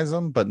recognize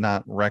him, but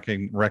not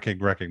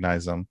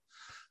recognize him.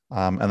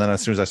 And then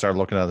as soon as I started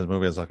looking at the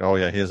movie, I was like, oh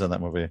yeah, he is in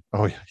that movie.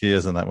 Oh yeah, he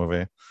is in that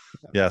movie.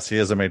 Yes, he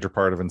is a major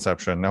part of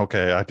Inception.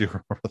 Okay, I do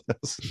remember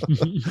this.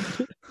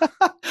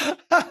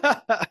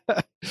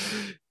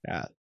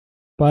 Yeah.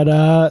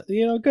 But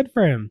good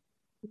for him.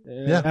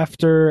 Yeah,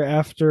 After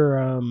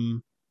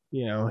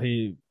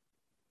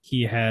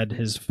he had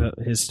his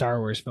Star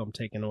Wars film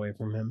taken away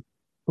from him.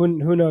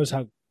 Who knows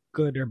how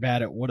good or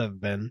bad it would have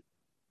been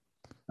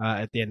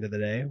at the end of the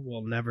day.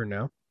 We'll never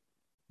know.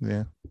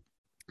 yeah.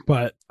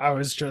 But I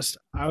was just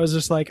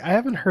like, I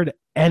haven't heard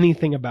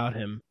anything about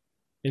him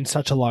in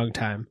such a long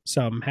time.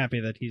 So I'm happy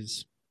that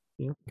he's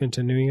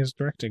continuing his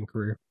directing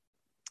career.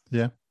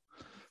 Yeah.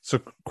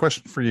 So,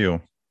 question for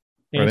you.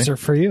 Ready? Answer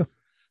for you.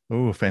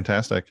 Ooh,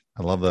 fantastic!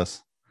 I love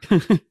this.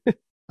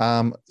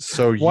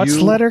 So What's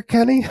letter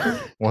Kenny?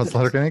 What's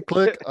letter Kenny?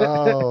 Click.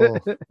 Oh.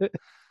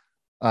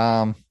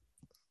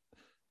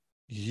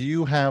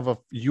 You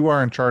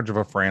are in charge of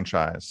a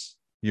franchise.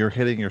 You're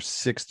hitting your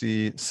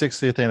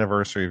 60th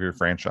anniversary of your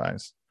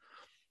franchise.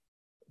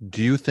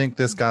 Do you think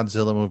this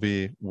Godzilla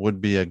movie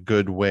would be a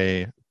good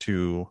way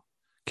to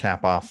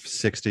cap off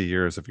 60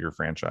 years of your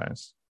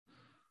franchise?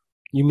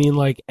 You mean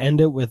like end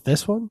it with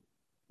this one?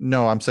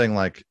 No, I'm saying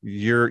like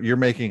you're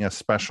making a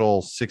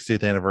special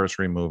 60th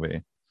anniversary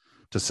movie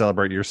to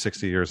celebrate your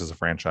 60 years as a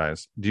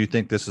franchise. Do you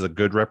think this is a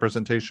good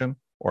representation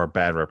or a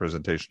bad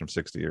representation of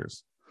 60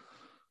 years?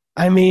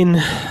 I mean,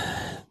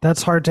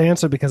 that's hard to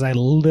answer because I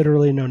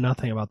literally know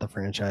nothing about the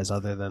franchise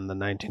other than the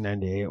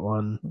 1998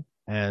 one,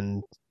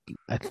 and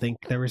I think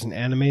there was an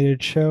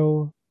animated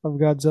show of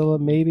Godzilla,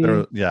 maybe.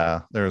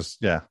 Yeah.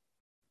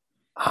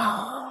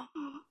 Um,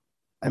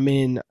 I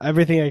mean,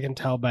 everything I can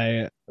tell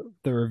by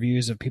the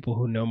reviews of people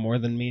who know more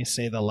than me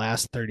say the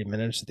last 30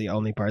 minutes is the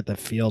only part that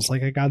feels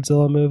like a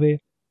Godzilla movie.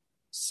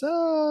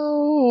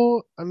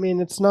 So, I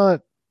mean, it's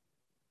not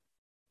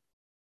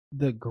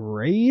the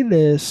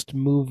greatest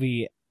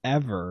movie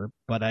ever,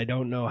 but I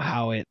don't know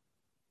how it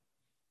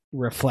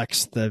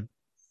reflects the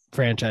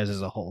franchise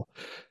as a whole.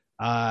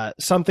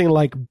 Something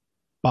like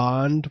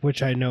Bond,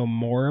 which I know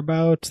more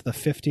about, the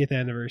 50th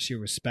anniversary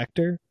with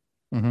Spectre,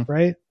 Mm-hmm.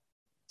 right?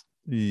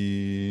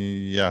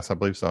 Yes, I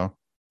believe so.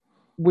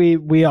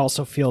 We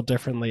also feel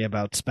differently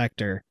about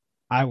Spectre.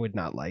 I would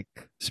not like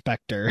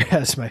Spectre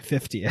as my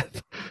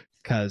 50th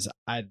because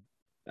I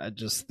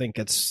just think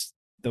it's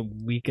the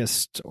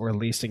weakest or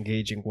least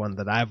engaging one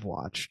that I've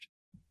watched.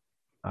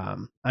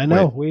 I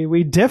know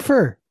we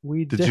differ.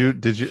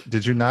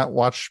 Did you not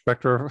watch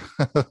Spectre?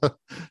 Did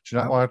you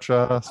not watch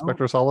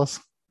Spectre Solace?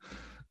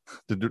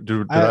 Did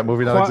that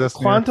movie not exist?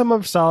 Quantum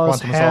of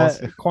Solace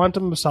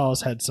Quantum of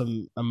Solace had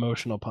some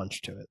emotional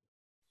punch to it.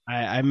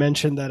 I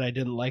mentioned that I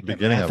didn't like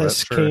that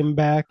Mathis came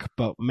back,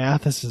 but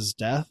Mathis's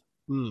death,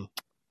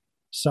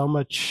 so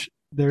much.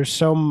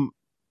 There's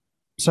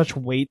such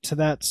weight to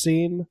that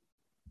scene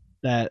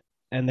and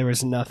there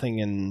was nothing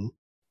in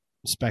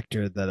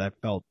Spectre that I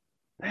felt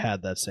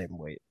had that same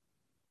weight.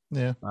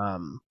 Yeah.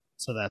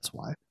 So that's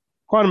why.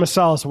 Quantum of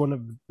Solace wouldn't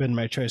have been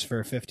my choice for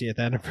a 50th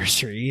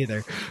anniversary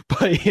either.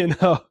 But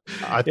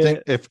I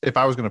think if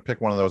I was going to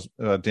pick one of those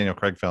Daniel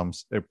Craig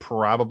films, it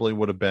probably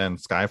would have been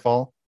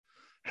Skyfall,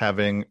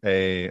 having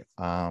a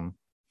kind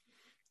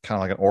of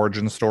like an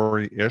origin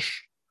story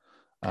ish.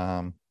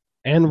 And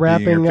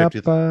wrapping up.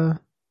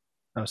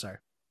 Sorry.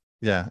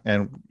 Yeah,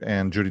 and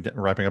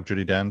wrapping up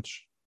Judi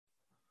Dench.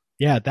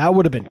 Yeah, that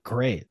would have been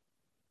great.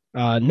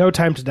 No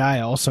Time to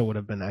Die also would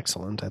have been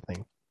excellent, I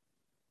think.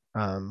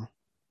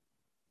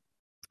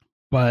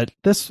 But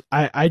this,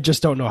 I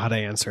just don't know how to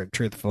answer it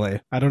truthfully.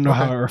 I don't know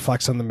how it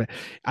reflects on the.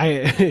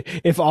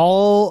 If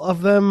all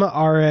of them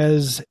are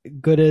as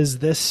good as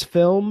this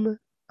film,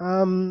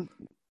 I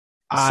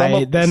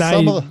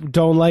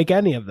don't like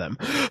any of them.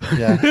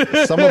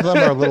 Yeah, some of them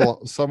are a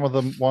little. Some of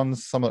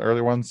the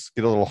early ones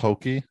get a little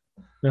hokey.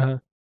 Uh-huh.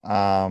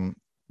 And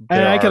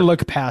I can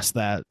look past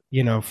that,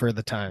 for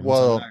the time.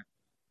 Well,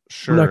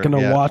 sure. I'm not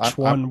going to watch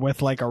one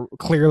with like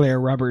clearly a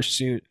rubber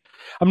suit.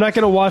 I'm not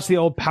going to watch the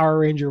old Power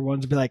Ranger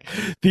ones and be like,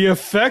 the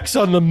effects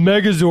on the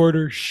Megazord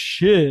are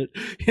shit.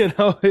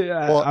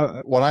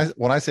 Well,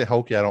 when I say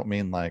hokey, I don't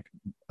mean like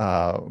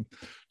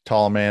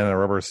tall man in a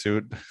rubber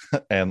suit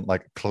and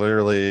like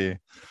clearly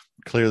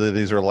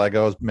these are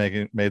Legos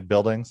made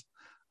buildings.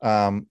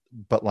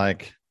 But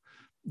like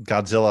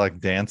Godzilla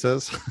like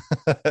dances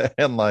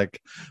and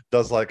like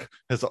does like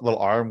his little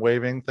arm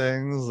waving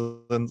things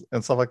and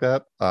stuff like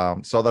that.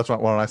 So that's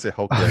when I say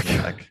hokey,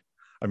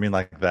 I mean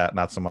like that,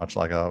 not so much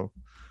like a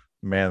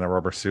man in a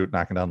rubber suit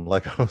knocking down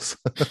Legos.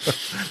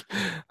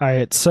 All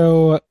right,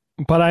 so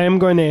but I am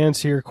going to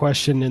answer your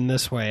question in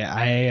this way.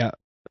 I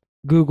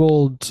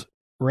Googled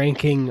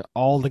ranking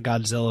all the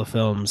Godzilla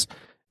films,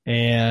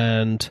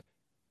 and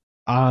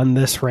on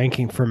this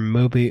ranking from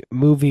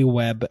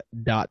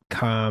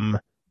movieweb.com,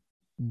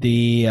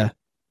 the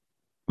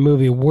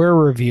movie we're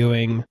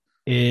reviewing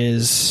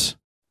is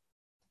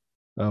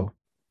we're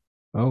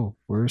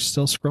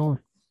still scrolling.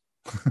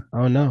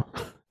 Oh no.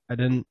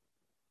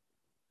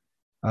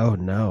 Oh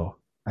no.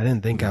 I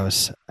didn't think I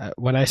was.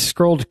 When I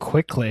scrolled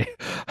quickly,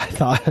 I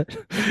thought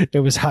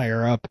it was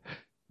higher up.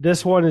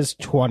 This one is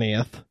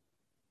 20th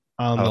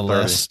on Out the of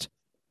 30. list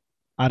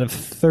out of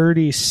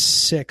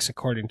 36,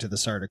 according to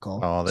this article.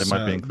 Oh, they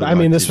might be So, including I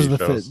mean, like this was TV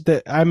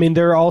shows. I mean,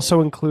 they're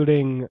also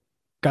including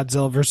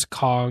Godzilla vs.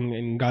 Kong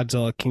and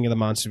Godzilla King of the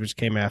Monsters, which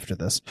came after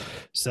this.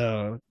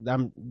 So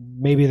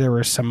maybe there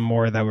were some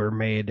more that were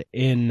made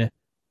in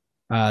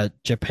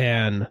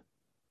Japan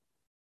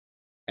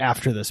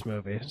after this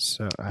movie.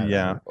 So I don't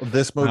Yeah, know.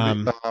 this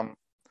movie.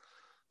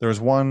 There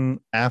was one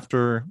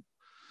after.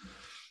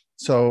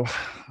 So,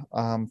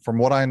 from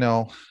what I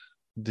know,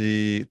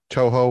 the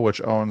Toho,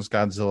 which owns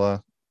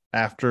Godzilla,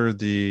 after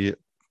the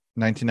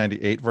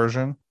 1998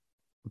 version,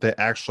 they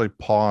actually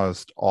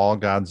paused all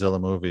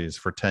Godzilla movies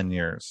for 10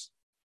 years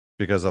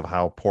because of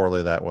how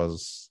poorly that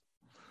was,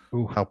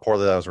 Ooh. how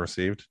poorly that was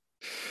received.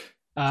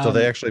 So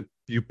they actually,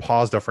 you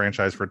paused a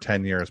franchise for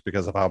 10 years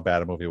because of how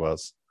bad a movie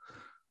was.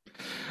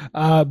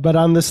 But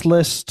on this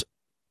list,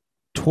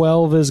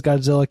 12 is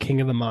Godzilla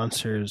King of the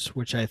Monsters,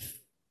 which I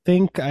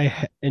think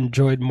I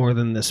enjoyed more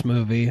than this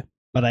movie.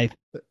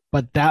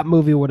 But that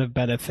movie would have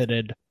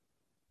benefited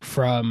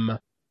from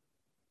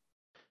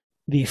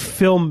the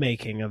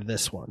filmmaking of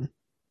this one.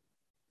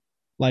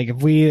 Like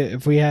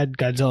if we had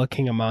Godzilla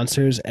King of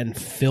Monsters and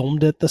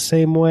filmed it the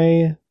same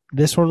way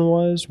this one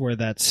was, where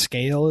that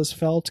scale is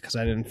felt, because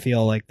I didn't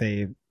feel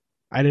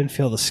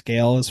the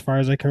scale as far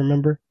as I can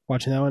remember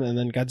watching that one. And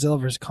then Godzilla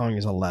vs. Kong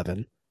is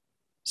 11.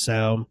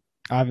 So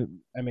I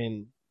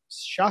mean,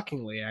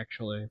 shockingly,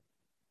 actually,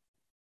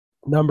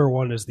 number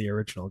one is the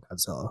original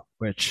Godzilla,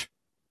 which,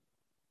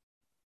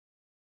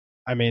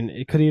 I mean,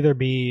 it could either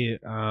be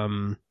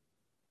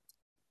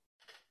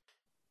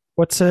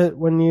what's it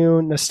when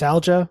you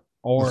nostalgia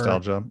or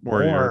Nostalgia,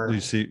 where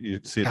you see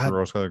it God, through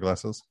rose-colored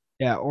glasses.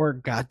 yeah, or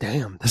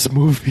goddamn, this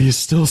movie is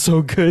still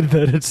so good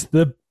that it's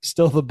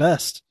still the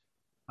best.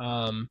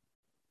 I'm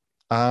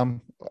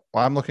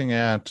looking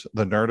at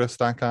the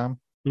Nerdist.com,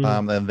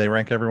 and they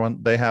rank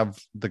everyone. They have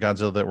the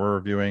Godzilla that we're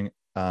reviewing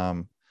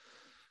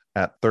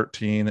at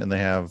 13, and they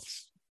have,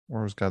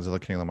 where was Godzilla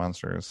King of the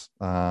Monsters?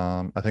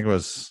 I think it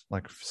was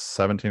like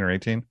 17 or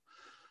 18.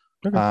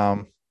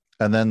 Okay.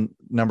 And then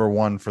number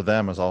one for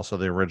them is also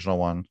the original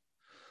one.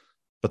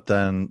 But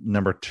then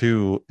number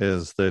two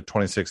is the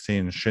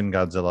 2016 Shin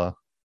Godzilla,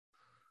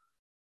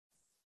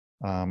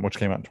 which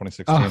came out in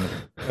 2016.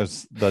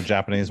 It's the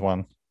Japanese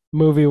one.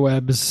 Movie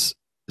Web's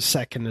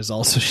second is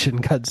also Shin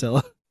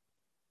Godzilla.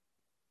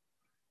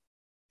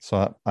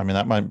 So I mean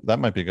that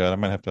might be good. I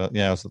might have to.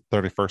 Yeah, it was the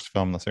 31st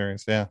film in the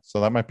series. Yeah,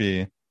 so that might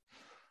be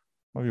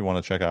what you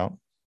want to check out.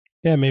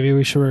 Yeah, maybe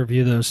we should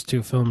review those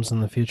two films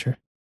in the future.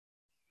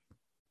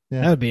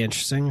 Yeah, that would be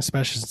interesting,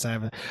 especially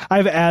since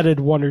I've added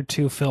one or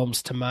two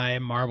films to my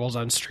Marbles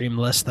on Stream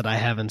list that I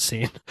haven't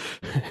seen.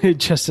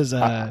 Just as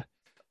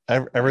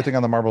everything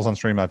on the Marbles on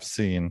Stream I've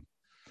seen.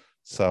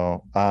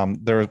 So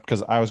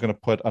because I was going to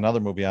put another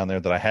movie on there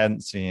that I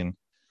hadn't seen.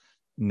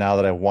 Now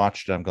that I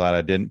watched it, I'm glad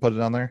I didn't put it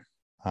on there.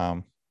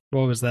 What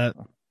was that?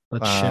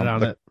 Let's shit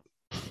on it.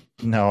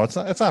 No, it's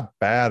not. It's not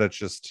bad. It's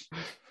just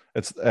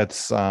it's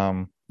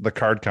the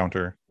Card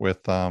Counter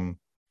with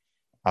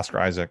Oscar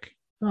Isaac.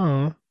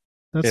 Oh,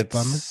 that's a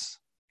bummer.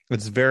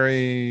 It's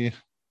very,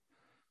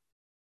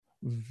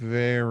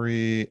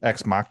 very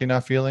Ex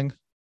Machina feeling,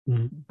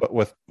 but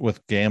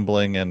with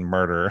gambling and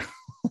murder.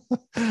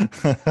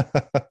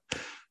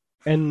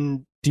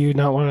 And do you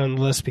not want it on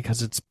the list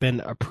because it's been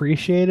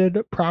appreciated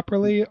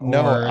properly?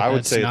 No, I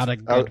would say not a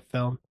good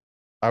film.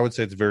 I would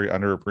say it's very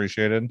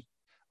underappreciated.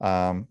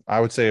 I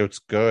would say it's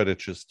good.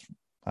 It's just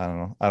I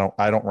don't know.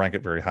 I don't rank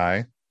it very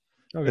high.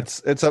 Okay.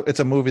 It's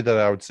a movie that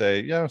I would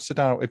say, yeah, sit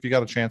down if you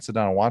got a chance, sit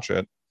down and watch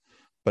it,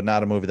 but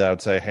not a movie that I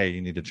would say, hey,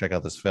 you need to check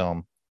out this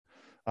film.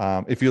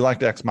 If you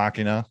liked Ex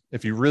Machina,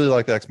 if you really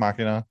liked Ex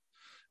Machina,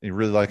 you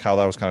really like how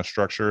that was kind of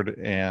structured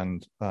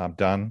and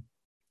done.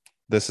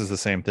 This is the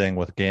same thing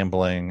with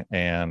gambling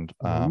and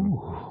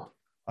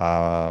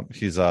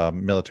he's a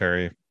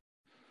military.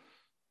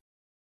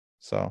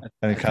 So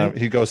and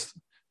he goes.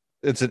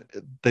 It's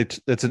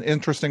an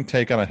interesting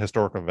take on a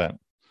historic event.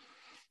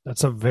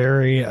 That's a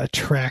very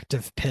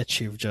attractive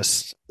pitch you've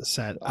just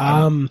said.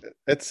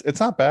 It's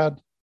not bad.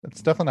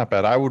 It's definitely not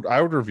bad. I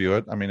would review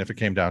it. I mean, if it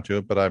came down to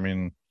it, but I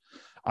mean,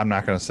 I'm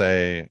not going to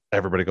say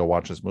everybody go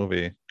watch this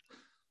movie.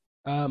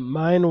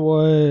 Mine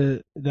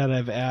was that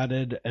I've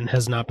added and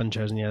has not been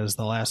chosen yet is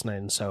The Last Night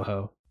in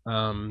Soho.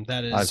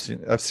 That is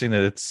I've seen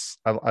it. It's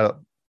the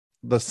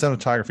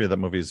cinematography of that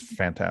movie is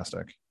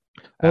fantastic.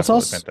 Well, it's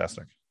also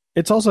fantastic.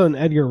 It's also an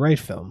Edgar Wright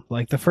film.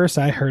 Like the first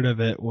I heard of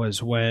it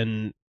was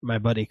when my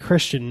buddy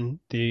Christian,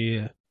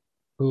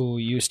 who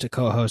used to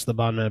co-host the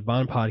Bond and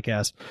Bond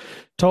podcast,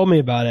 told me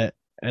about it,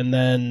 and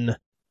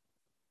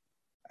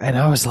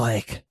I was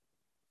like,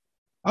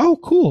 "Oh,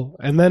 cool!"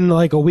 And then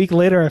like a week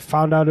later, I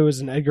found out it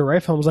was an Edgar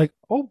Wright film. I was like,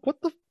 "Oh, what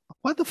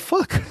the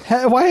fuck?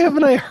 Why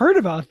haven't I heard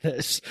about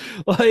this?"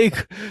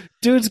 Like,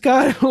 dude's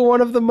got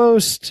one of the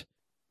most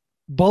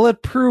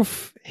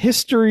bulletproof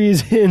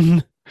histories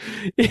in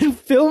in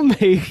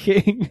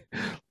filmmaking.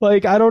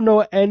 Like, I don't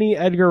know any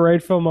Edgar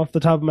Wright film off the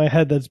top of my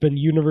head that's been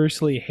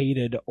universally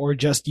hated or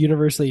just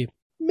universally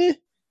meh,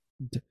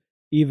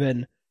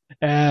 even.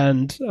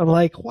 And I'm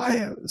like,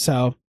 why?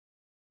 So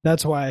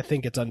that's why I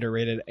think it's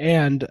underrated.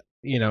 And,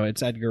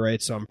 it's Edgar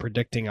Wright, so I'm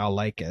predicting I'll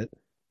like it.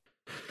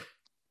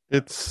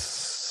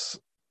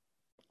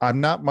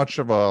 I'm not much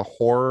of a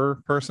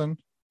horror person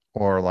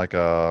or like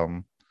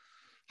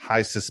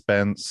high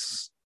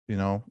suspense,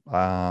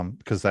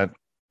 because that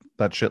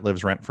shit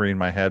lives rent free in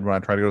my head when I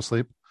try to go to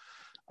sleep.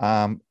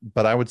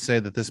 But I would say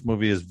that this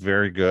movie is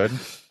very good.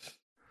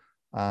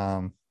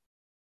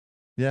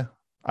 Yeah,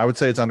 I would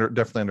say it's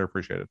definitely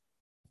underappreciated.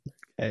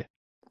 Okay.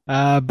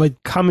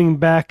 But coming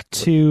back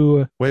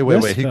to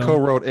wait. He film,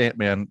 co-wrote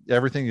Ant-Man.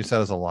 Everything you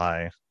said is a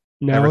lie.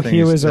 No,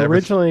 he was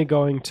originally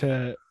going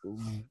to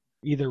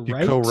either he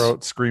write.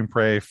 co-wrote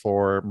screenplay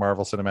for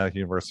Marvel Cinematic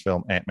Universe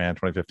film Ant-Man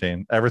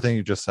 2015. Everything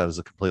you just said is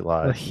a complete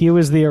lie. He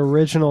was the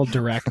original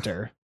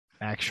director,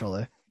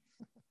 actually.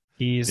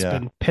 He's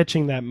been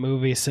pitching that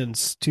movie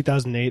since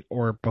 2008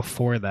 or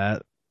before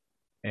that.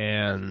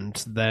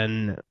 And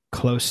then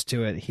close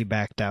to it, he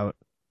backed out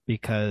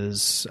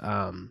because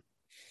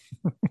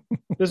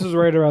this was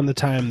right around the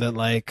time that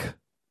like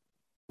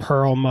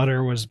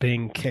Perlmutter was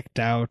being kicked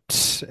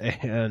out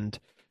and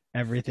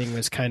everything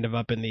was kind of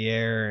up in the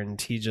air, and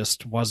he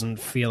just wasn't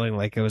feeling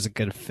like it was a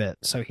good fit.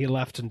 So he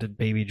left and did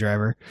Baby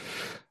Driver.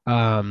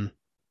 And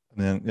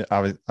then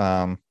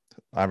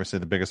obviously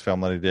the biggest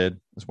film that he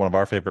did is one of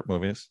our favorite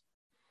movies,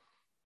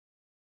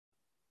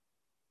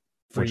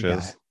 which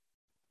is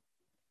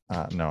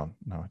no,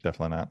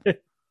 definitely not.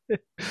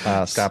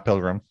 Scott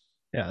Pilgrim.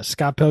 Yeah,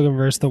 Scott Pilgrim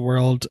vs. the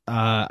World.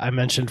 I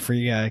mentioned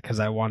Free Guy because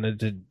I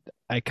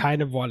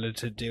kind of wanted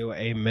to do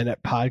a minute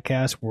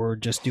podcast where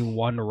just do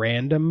one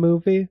random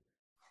movie.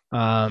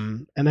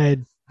 And I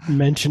had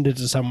mentioned it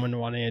to someone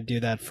wanting to do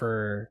that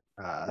for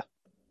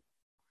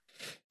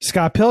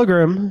Scott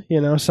Pilgrim,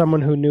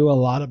 someone who knew a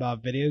lot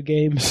about video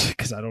games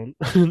because I don't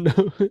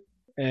know.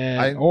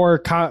 Or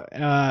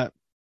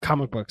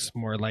comic books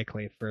more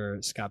likely for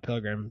Scott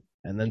Pilgrim.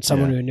 And then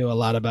someone who knew a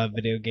lot about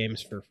video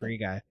games for Free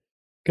Guy.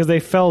 Because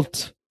they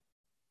felt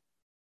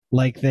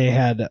like they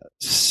had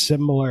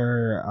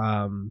similar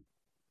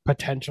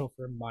potential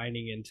for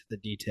mining into the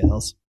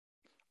details.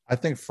 I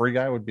think Free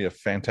Guy would be a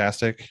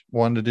fantastic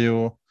one to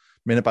do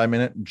minute by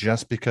minute,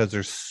 just because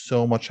there's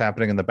so much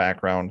happening in the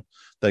background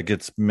that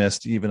gets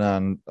missed even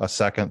on a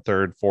second,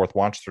 third, fourth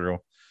watch through,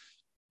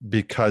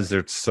 because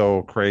it's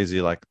so crazy.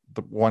 Like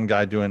the one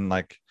guy doing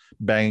like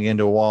banging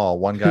into a wall,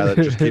 one guy that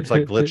just keeps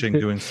like glitching,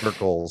 doing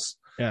circles,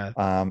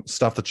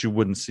 stuff that you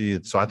wouldn't see.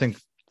 So I think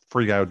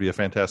Free Guy would be a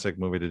fantastic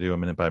movie to do a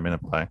minute by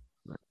minute play.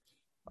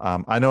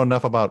 I know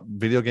enough about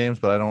video games,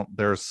 but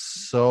there's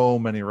so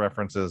many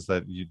references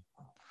I'm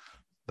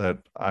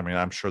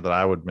sure that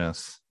I would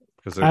miss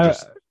because they're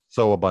just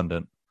so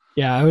abundant.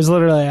 Yeah, I was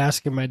literally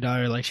asking my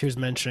daughter, like she was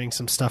mentioning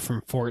some stuff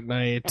from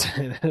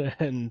Fortnite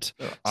and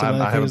I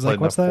haven't played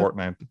enough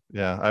Fortnite.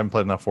 Yeah, I haven't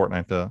played enough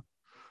Fortnite to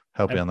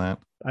help you on that.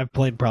 I've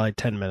played probably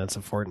 10 minutes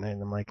of Fortnite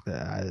and I'm like,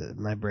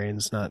 my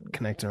brain's not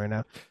connecting right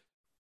now.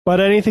 But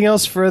anything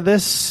else for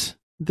this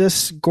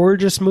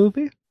gorgeous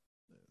movie?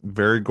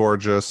 Very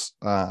gorgeous.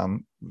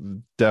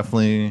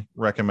 Definitely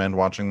recommend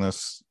watching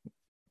this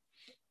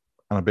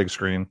on a big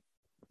screen,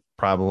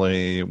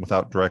 probably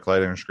without direct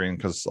light on your screen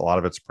because a lot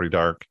of it's pretty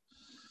dark.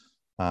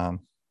 But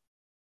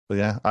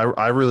yeah,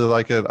 I really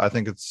like it. I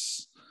think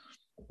it's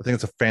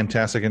a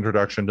fantastic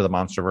introduction to the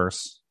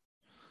MonsterVerse.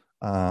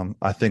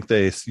 I think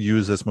they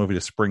use this movie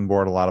to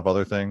springboard a lot of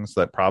other things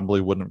that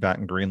probably wouldn't have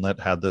gotten greenlit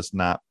had this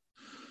not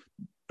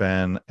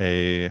been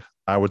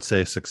I would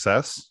say,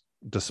 success,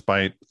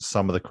 despite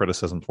some of the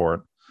criticism for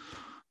it.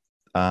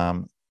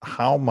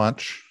 How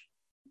much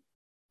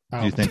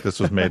do you think this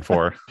was made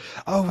for?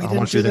 We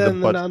didn't do that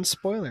in the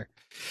non-spoiler.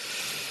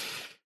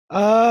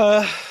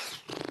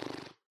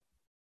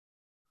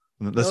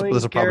 This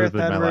will probably be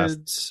my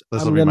last.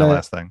 This will be my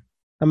last thing.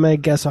 I'm gonna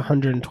guess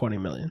 120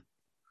 million.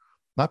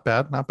 Not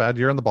bad.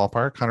 You're in the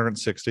ballpark.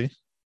 160.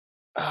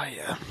 Oh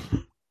yeah.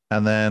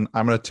 And then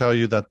I'm going to tell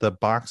you that the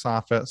box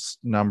office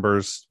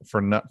numbers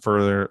for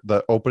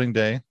the opening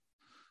day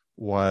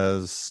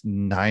was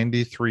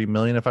 93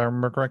 million, if I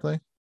remember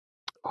correctly.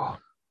 Oh,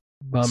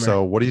 bummer.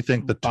 So what do you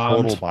think the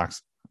total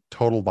box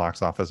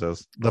office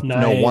is?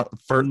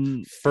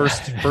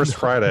 First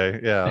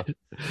Friday, yeah.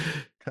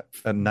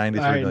 At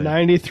 93 million.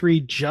 93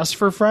 just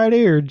for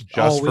Friday or just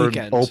all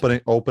weekend?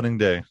 Opening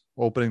day.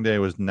 Opening day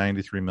was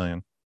 93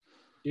 million.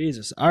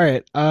 Jesus. All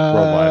right.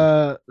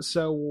 Worldwide.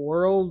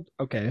 So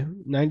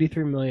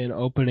 93 million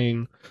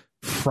opening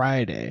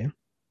Friday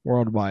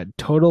worldwide.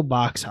 Total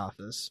box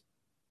office.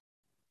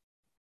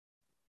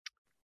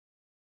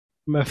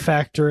 I'm going to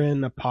factor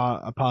in a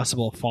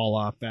possible fall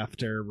off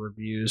after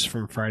reviews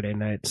from Friday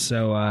night.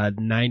 So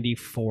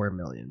 94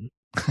 million.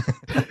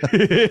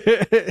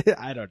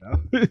 I don't know.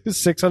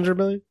 600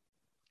 million?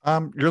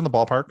 You're in the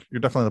ballpark.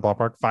 You're definitely in the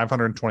ballpark.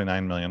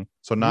 529 million.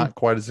 So not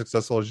quite as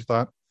successful as you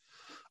thought.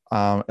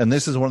 And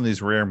this is one of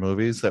these rare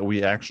movies that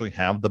we actually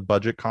have the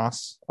budget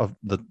costs of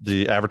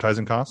the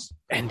advertising costs.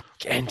 And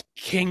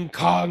King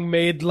Kong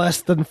made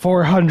less than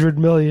 400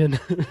 million.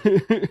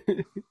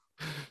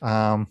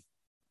 Um,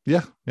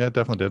 yeah, it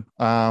definitely did.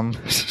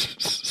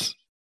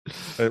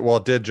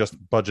 It did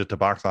just budget to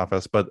box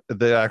office, but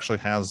it actually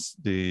has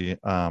the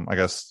I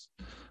guess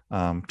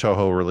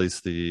Toho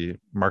released the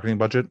marketing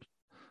budget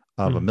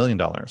of $1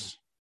 million or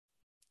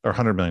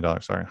 $100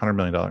 million. Sorry, $100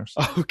 million.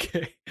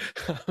 Okay.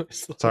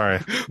 Sorry,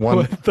 one.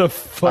 What the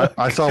fuck?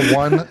 I saw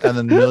one and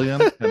then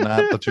million and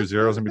not the two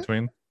zeros in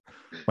between.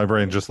 My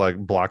brain just like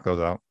blocked those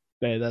out.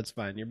 Hey, that's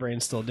fine. Your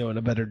brain's still doing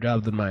a better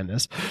job than mine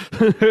is.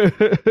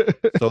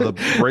 So the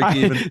break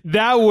even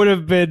that would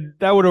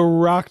have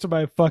rocked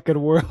my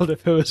fucking world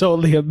if it was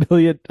only $1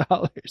 million.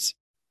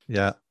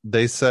 Yeah,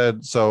 they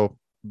said so.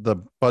 The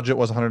budget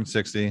was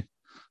 160.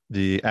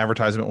 The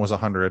advertisement was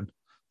 100.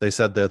 They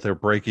said that their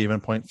break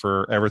even point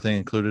for everything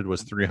included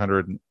was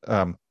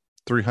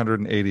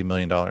 $380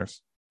 million.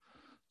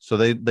 So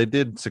they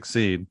did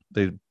succeed.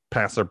 They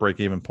passed their break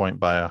even point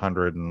by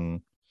 100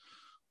 and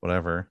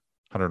whatever,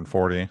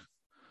 140.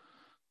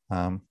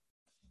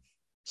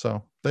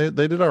 So they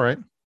did all right.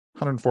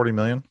 140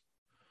 million.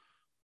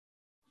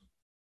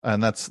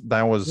 And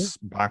that was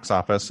box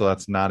office, so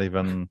that's not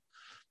even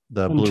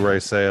the Blu-ray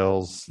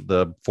sales,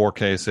 the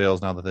 4K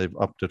sales now that they've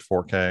upped it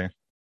 4K.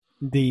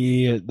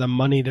 The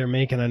money they're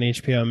making on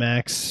HBO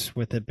Max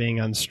with it being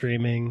on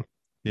streaming.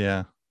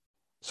 Yeah.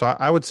 So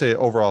I would say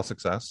overall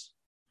success.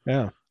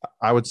 Yeah.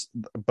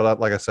 But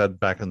like I said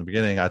back in the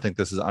beginning, I think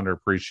this is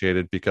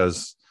underappreciated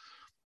because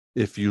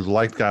if you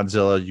like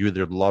Godzilla, you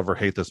either love or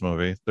hate this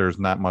movie. There's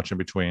not much in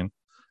between.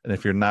 And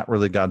if you're not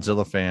really a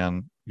Godzilla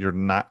fan, you're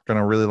not going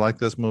to really like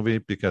this movie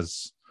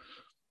because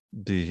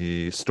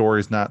the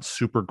story's not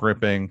super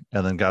gripping.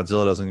 And then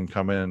Godzilla doesn't even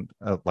come in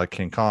like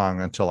King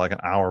Kong until like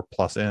an hour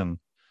plus in.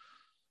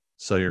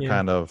 So you're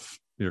kind of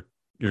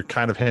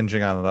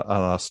hinging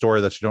on a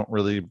story that you don't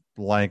really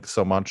like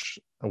so much,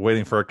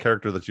 waiting for a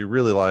character that you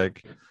really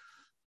like.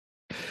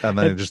 And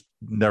then it just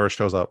never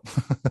shows up.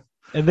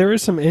 And there were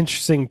some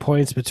interesting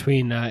points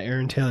between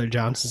Aaron Taylor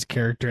Johnson's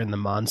character and the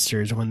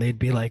monsters when they'd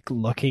be like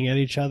looking at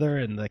each other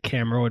and the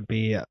camera would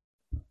be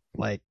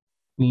like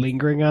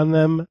lingering on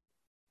them.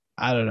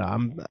 I don't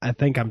know. I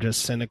think I'm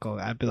just cynical.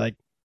 I'd be like,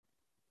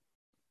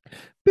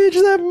 bitch,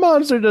 that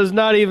monster does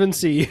not even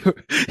see you.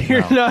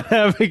 You're not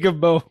having a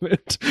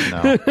moment.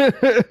 No.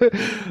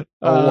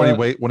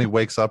 When he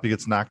wakes up, he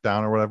gets knocked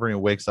down or whatever. And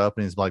he wakes up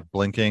and he's like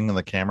blinking and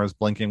the camera's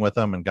blinking with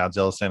him and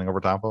Godzilla's standing over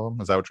top of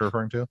him. Is that what you're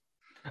referring to?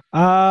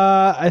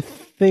 I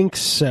think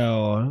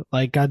so.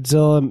 Like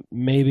Godzilla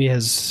maybe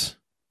has,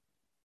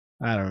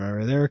 I don't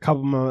remember. There were a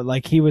couple moments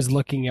like he was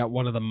looking at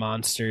one of the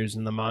monsters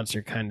and the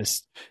monster kind of,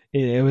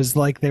 it was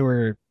like they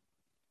were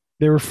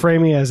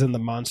framing as in the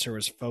monster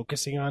was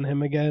focusing on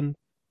him again.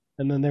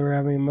 And then they were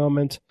having a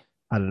moment.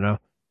 I don't know.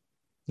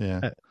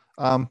 Yeah.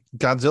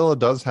 Godzilla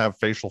does have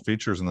facial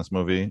features in this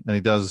movie and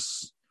he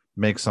does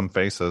make some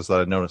faces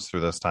that I noticed through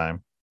this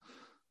time.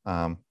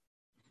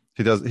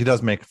 He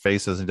does make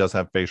faces. He does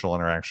have facial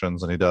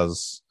interactions, and he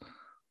does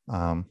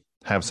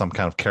have some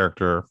kind of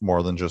character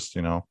more than just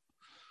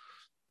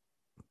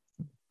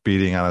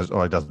beating on his.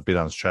 Oh, he doesn't beat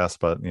on his chest,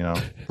 but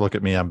look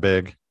at me, I'm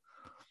big.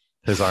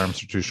 His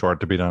arms are too short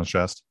to beat on his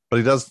chest, but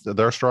he does.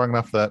 They're strong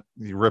enough that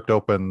he ripped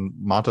open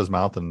Manta's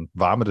mouth and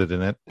vomited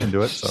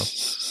into it. So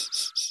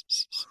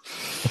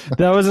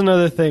that was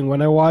another thing.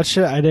 When I watched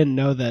it, I didn't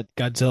know that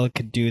Godzilla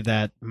could do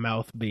that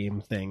mouth beam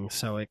thing.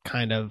 So it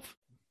kind of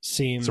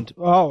seemed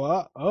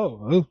where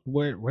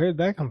did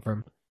that come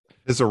from?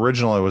 His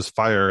original it was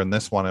fire, and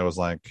this one it was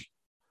like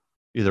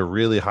either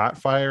really hot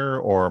fire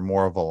or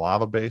more of a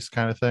lava base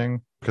kind of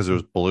thing because it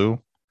was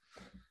blue.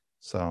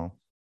 So,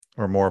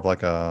 or more of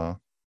like I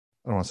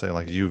don't want to say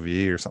like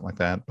UV or something like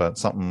that, but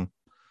something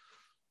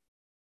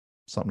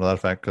to that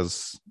effect.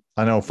 Because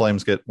I know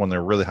flames get when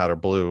they're really hot or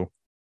blue,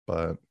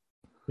 but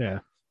yeah,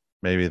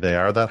 maybe they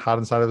are that hot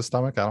inside of his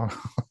stomach. I don't know.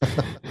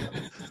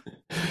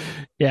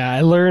 Yeah,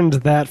 I learned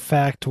that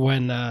fact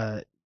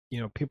when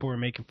people were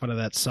making fun of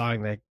that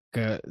song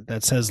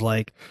that says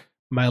like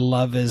my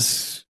love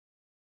is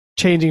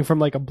changing from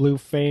like a blue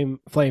flame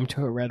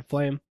to a red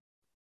flame,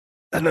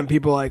 and then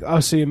people are like, oh,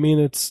 so you mean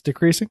it's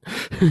decreasing?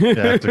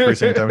 Yeah,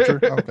 decreasing temperature.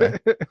 Okay.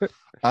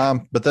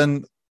 But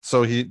then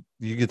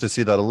you get to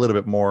see that a little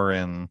bit more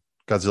in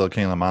Godzilla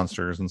King of the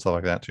Monsters and stuff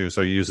like that too.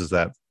 So he uses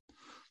that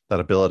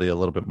ability a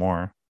little bit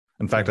more.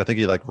 In fact, I think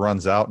he like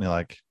runs out and he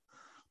like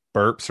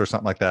burps or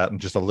something like that,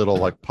 and just a little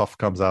like puff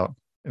comes out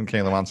in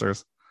King of the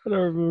Monsters. I don't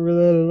remember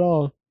that at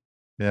all.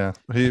 Yeah,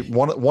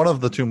 one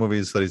of the two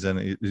movies that he's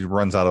in, he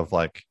runs out of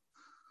like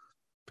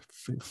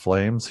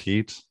flames,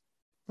 heat,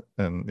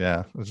 and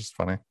yeah, it's just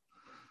funny.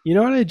 You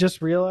know what I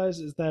just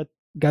realized is that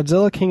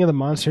Godzilla King of the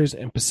Monsters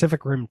and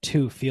Pacific Rim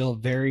 2 feel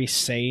very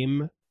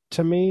same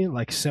to me,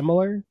 like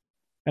similar.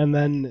 And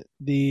then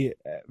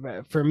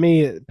for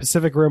me,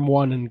 Pacific Rim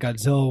 1 and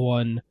Godzilla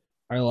 1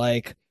 are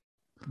like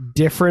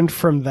different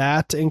from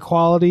that in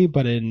quality,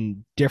 but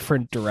in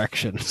different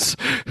directions.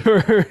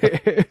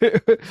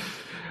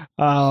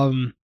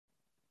 Um,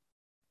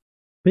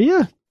 but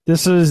yeah,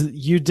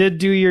 you did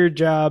do your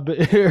job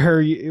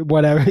or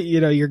whatever,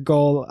 your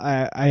goal.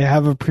 I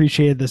have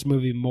appreciated this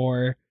movie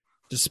more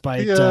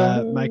despite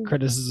Yeah. my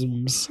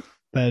criticisms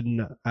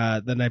than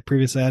I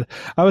previously had.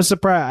 I was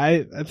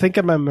surprised. I think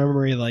in my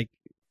memory, like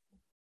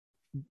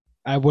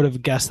I would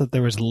have guessed that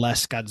there was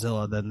less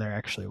Godzilla than there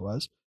actually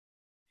was.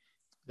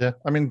 Yeah.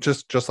 I mean,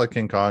 just like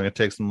King Kong, it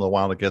takes them a little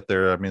while to get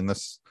there. I mean,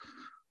 it's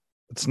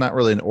not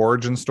really an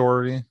origin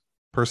story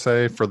per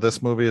se for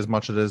this movie as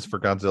much as it is for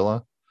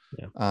Godzilla.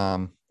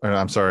 Yeah. Or,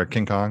 I'm sorry,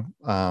 King Kong.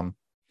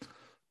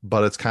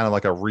 But it's kind of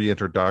like a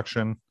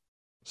reintroduction.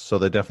 So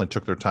they definitely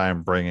took their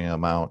time bringing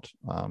him out.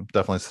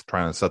 Definitely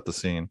trying to set the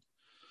scene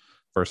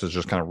versus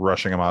just kind of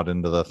rushing him out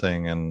into the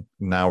thing. And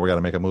now we got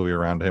to make a movie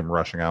around him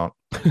rushing out.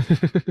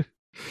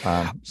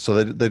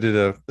 So they did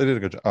a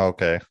good job. Oh,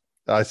 okay.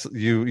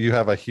 You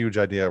have a huge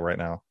idea right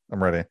now.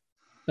 I'm ready.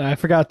 I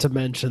forgot to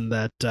mention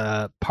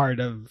that part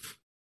of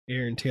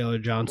Aaron Taylor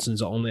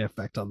Johnson's only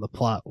effect on the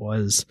plot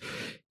was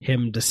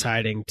him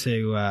deciding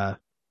to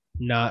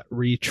not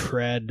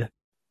retread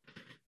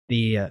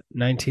the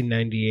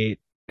 1998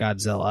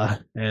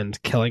 Godzilla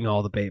and killing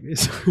all the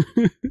babies.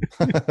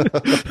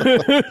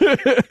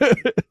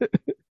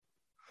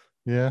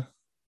 Yeah.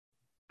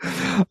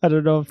 I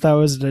don't know if that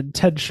was an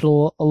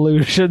intentional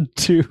allusion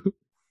to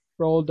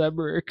Roland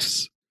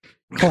Emmerich's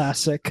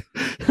classic,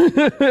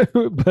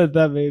 but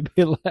that made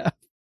me laugh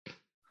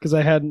because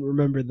I hadn't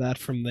remembered that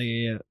from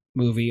the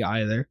movie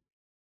either.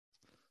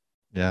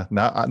 Yeah.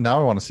 Now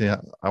I want to see.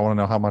 I want to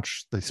know how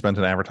much they spent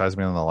in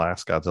advertising on the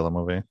last Godzilla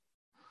movie,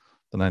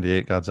 the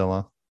 '98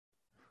 Godzilla.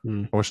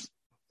 I wish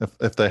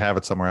if they have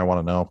it somewhere, I want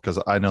to know because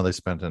I know they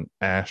spent an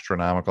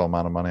astronomical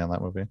amount of money on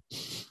that movie.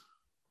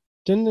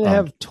 Didn't it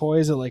have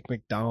toys at like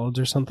McDonald's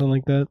or something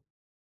like that?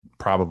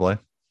 Probably.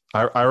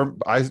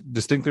 I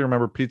distinctly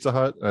remember Pizza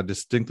Hut. I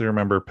distinctly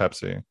remember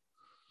Pepsi,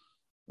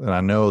 and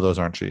I know those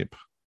aren't cheap.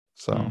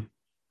 So,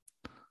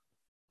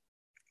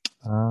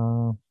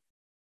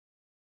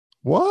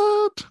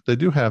 what they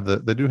do have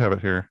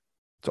it here.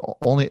 It's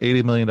only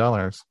 $80 million.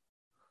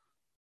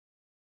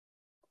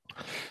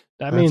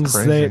 That means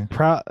crazy.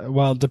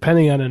 Well,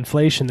 depending on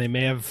inflation, they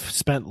may have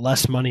spent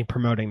less money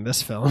promoting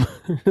this film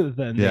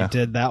than they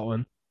did that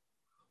one.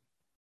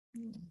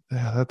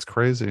 Yeah, that's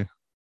crazy.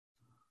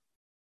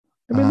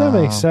 I mean, that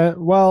makes sense.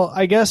 Well,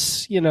 I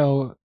guess,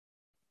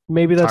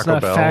 maybe that's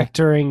not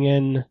factoring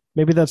in.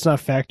 Maybe that's not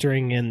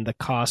factoring in the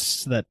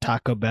costs that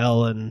Taco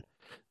Bell and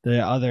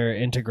the other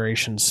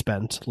integrations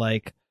spent.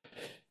 Like,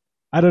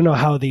 I don't know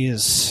how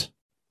these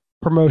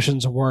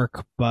promotions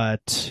work,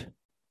 but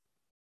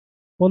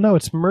well, no,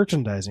 it's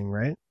merchandising,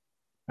 right?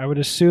 I would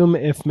assume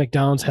if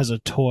McDonald's has a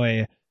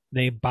toy,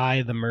 they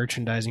buy the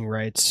merchandising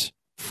rights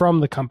from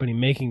the company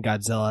making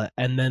Godzilla,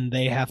 and then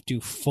they have to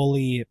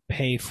fully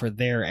pay for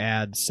their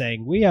ad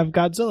saying, we have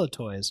Godzilla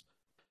toys.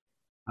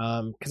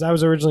 Because I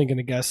was originally going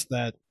to guess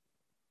that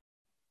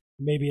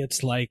maybe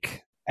it's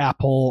like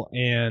Apple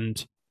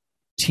and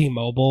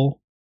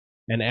T-Mobile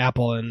and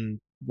Apple,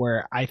 and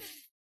where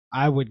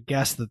I would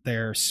guess that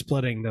they're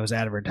splitting those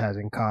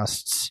advertising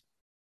costs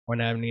when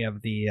any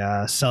of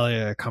the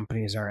cellular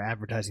companies are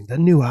advertising the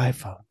new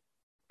iPhone.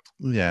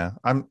 Yeah,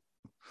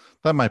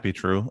 that might be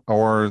true.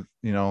 Or,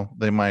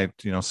 they might,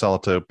 sell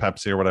it to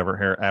Pepsi or whatever.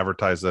 Here,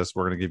 advertise this.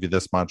 We're going to give you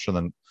this much. And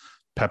then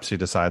Pepsi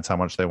decides how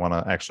much they want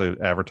to actually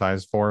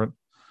advertise for it.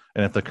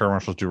 And if the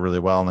commercials do really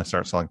well and they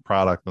start selling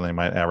product, then they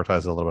might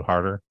advertise it a little bit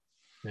harder.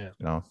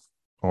 Yeah.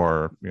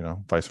 Or,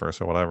 vice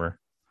versa, whatever.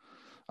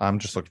 I'm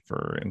just looking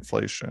for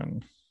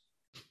inflation.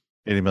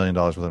 $80 million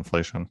with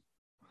inflation.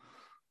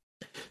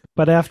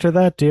 But after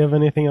that, do you have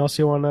anything else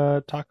you want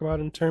to talk about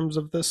in terms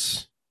of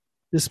this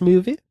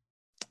movie?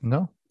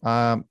 No.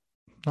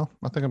 No,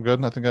 I think I'm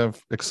good. I think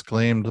I've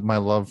exclaimed my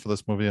love for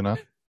this movie enough.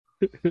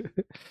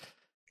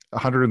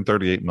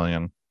 138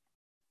 million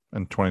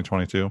in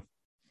 2022.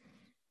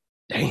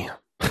 Damn.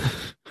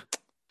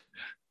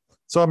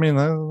 So I mean,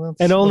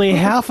 and only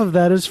half of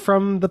that is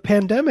from the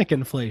pandemic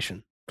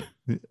inflation.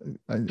 Yeah,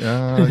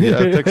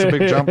 it takes a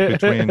big jump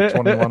between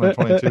 21 and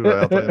 22.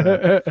 I'll tell you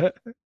that.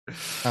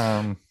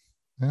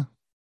 Yeah,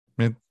 I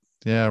mean,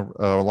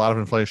 a lot of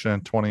inflation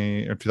in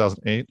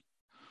 2008,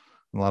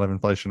 a lot of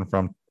inflation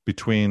from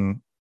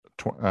between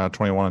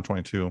 21 and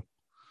 22.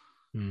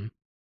 I mean,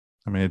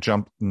 it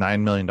jumped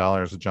 $9 million.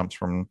 It jumps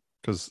from,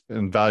 because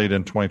valued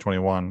in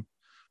 2021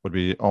 would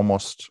be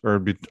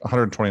it'd be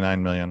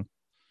 129 million,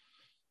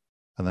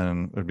 and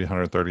then it would be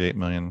 138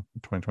 million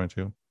in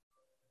 2022.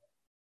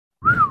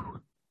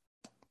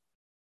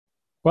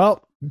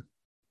 Well,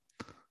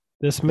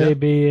 this may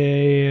be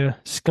a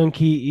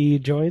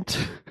skunky joint.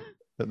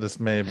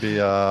 This may be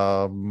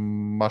a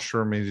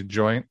mushroomy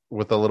joint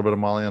with a little bit of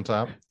Molly on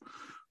top.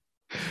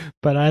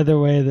 But either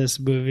way, this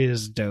movie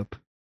is dope.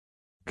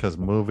 Because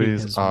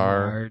movies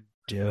are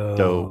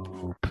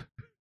dope.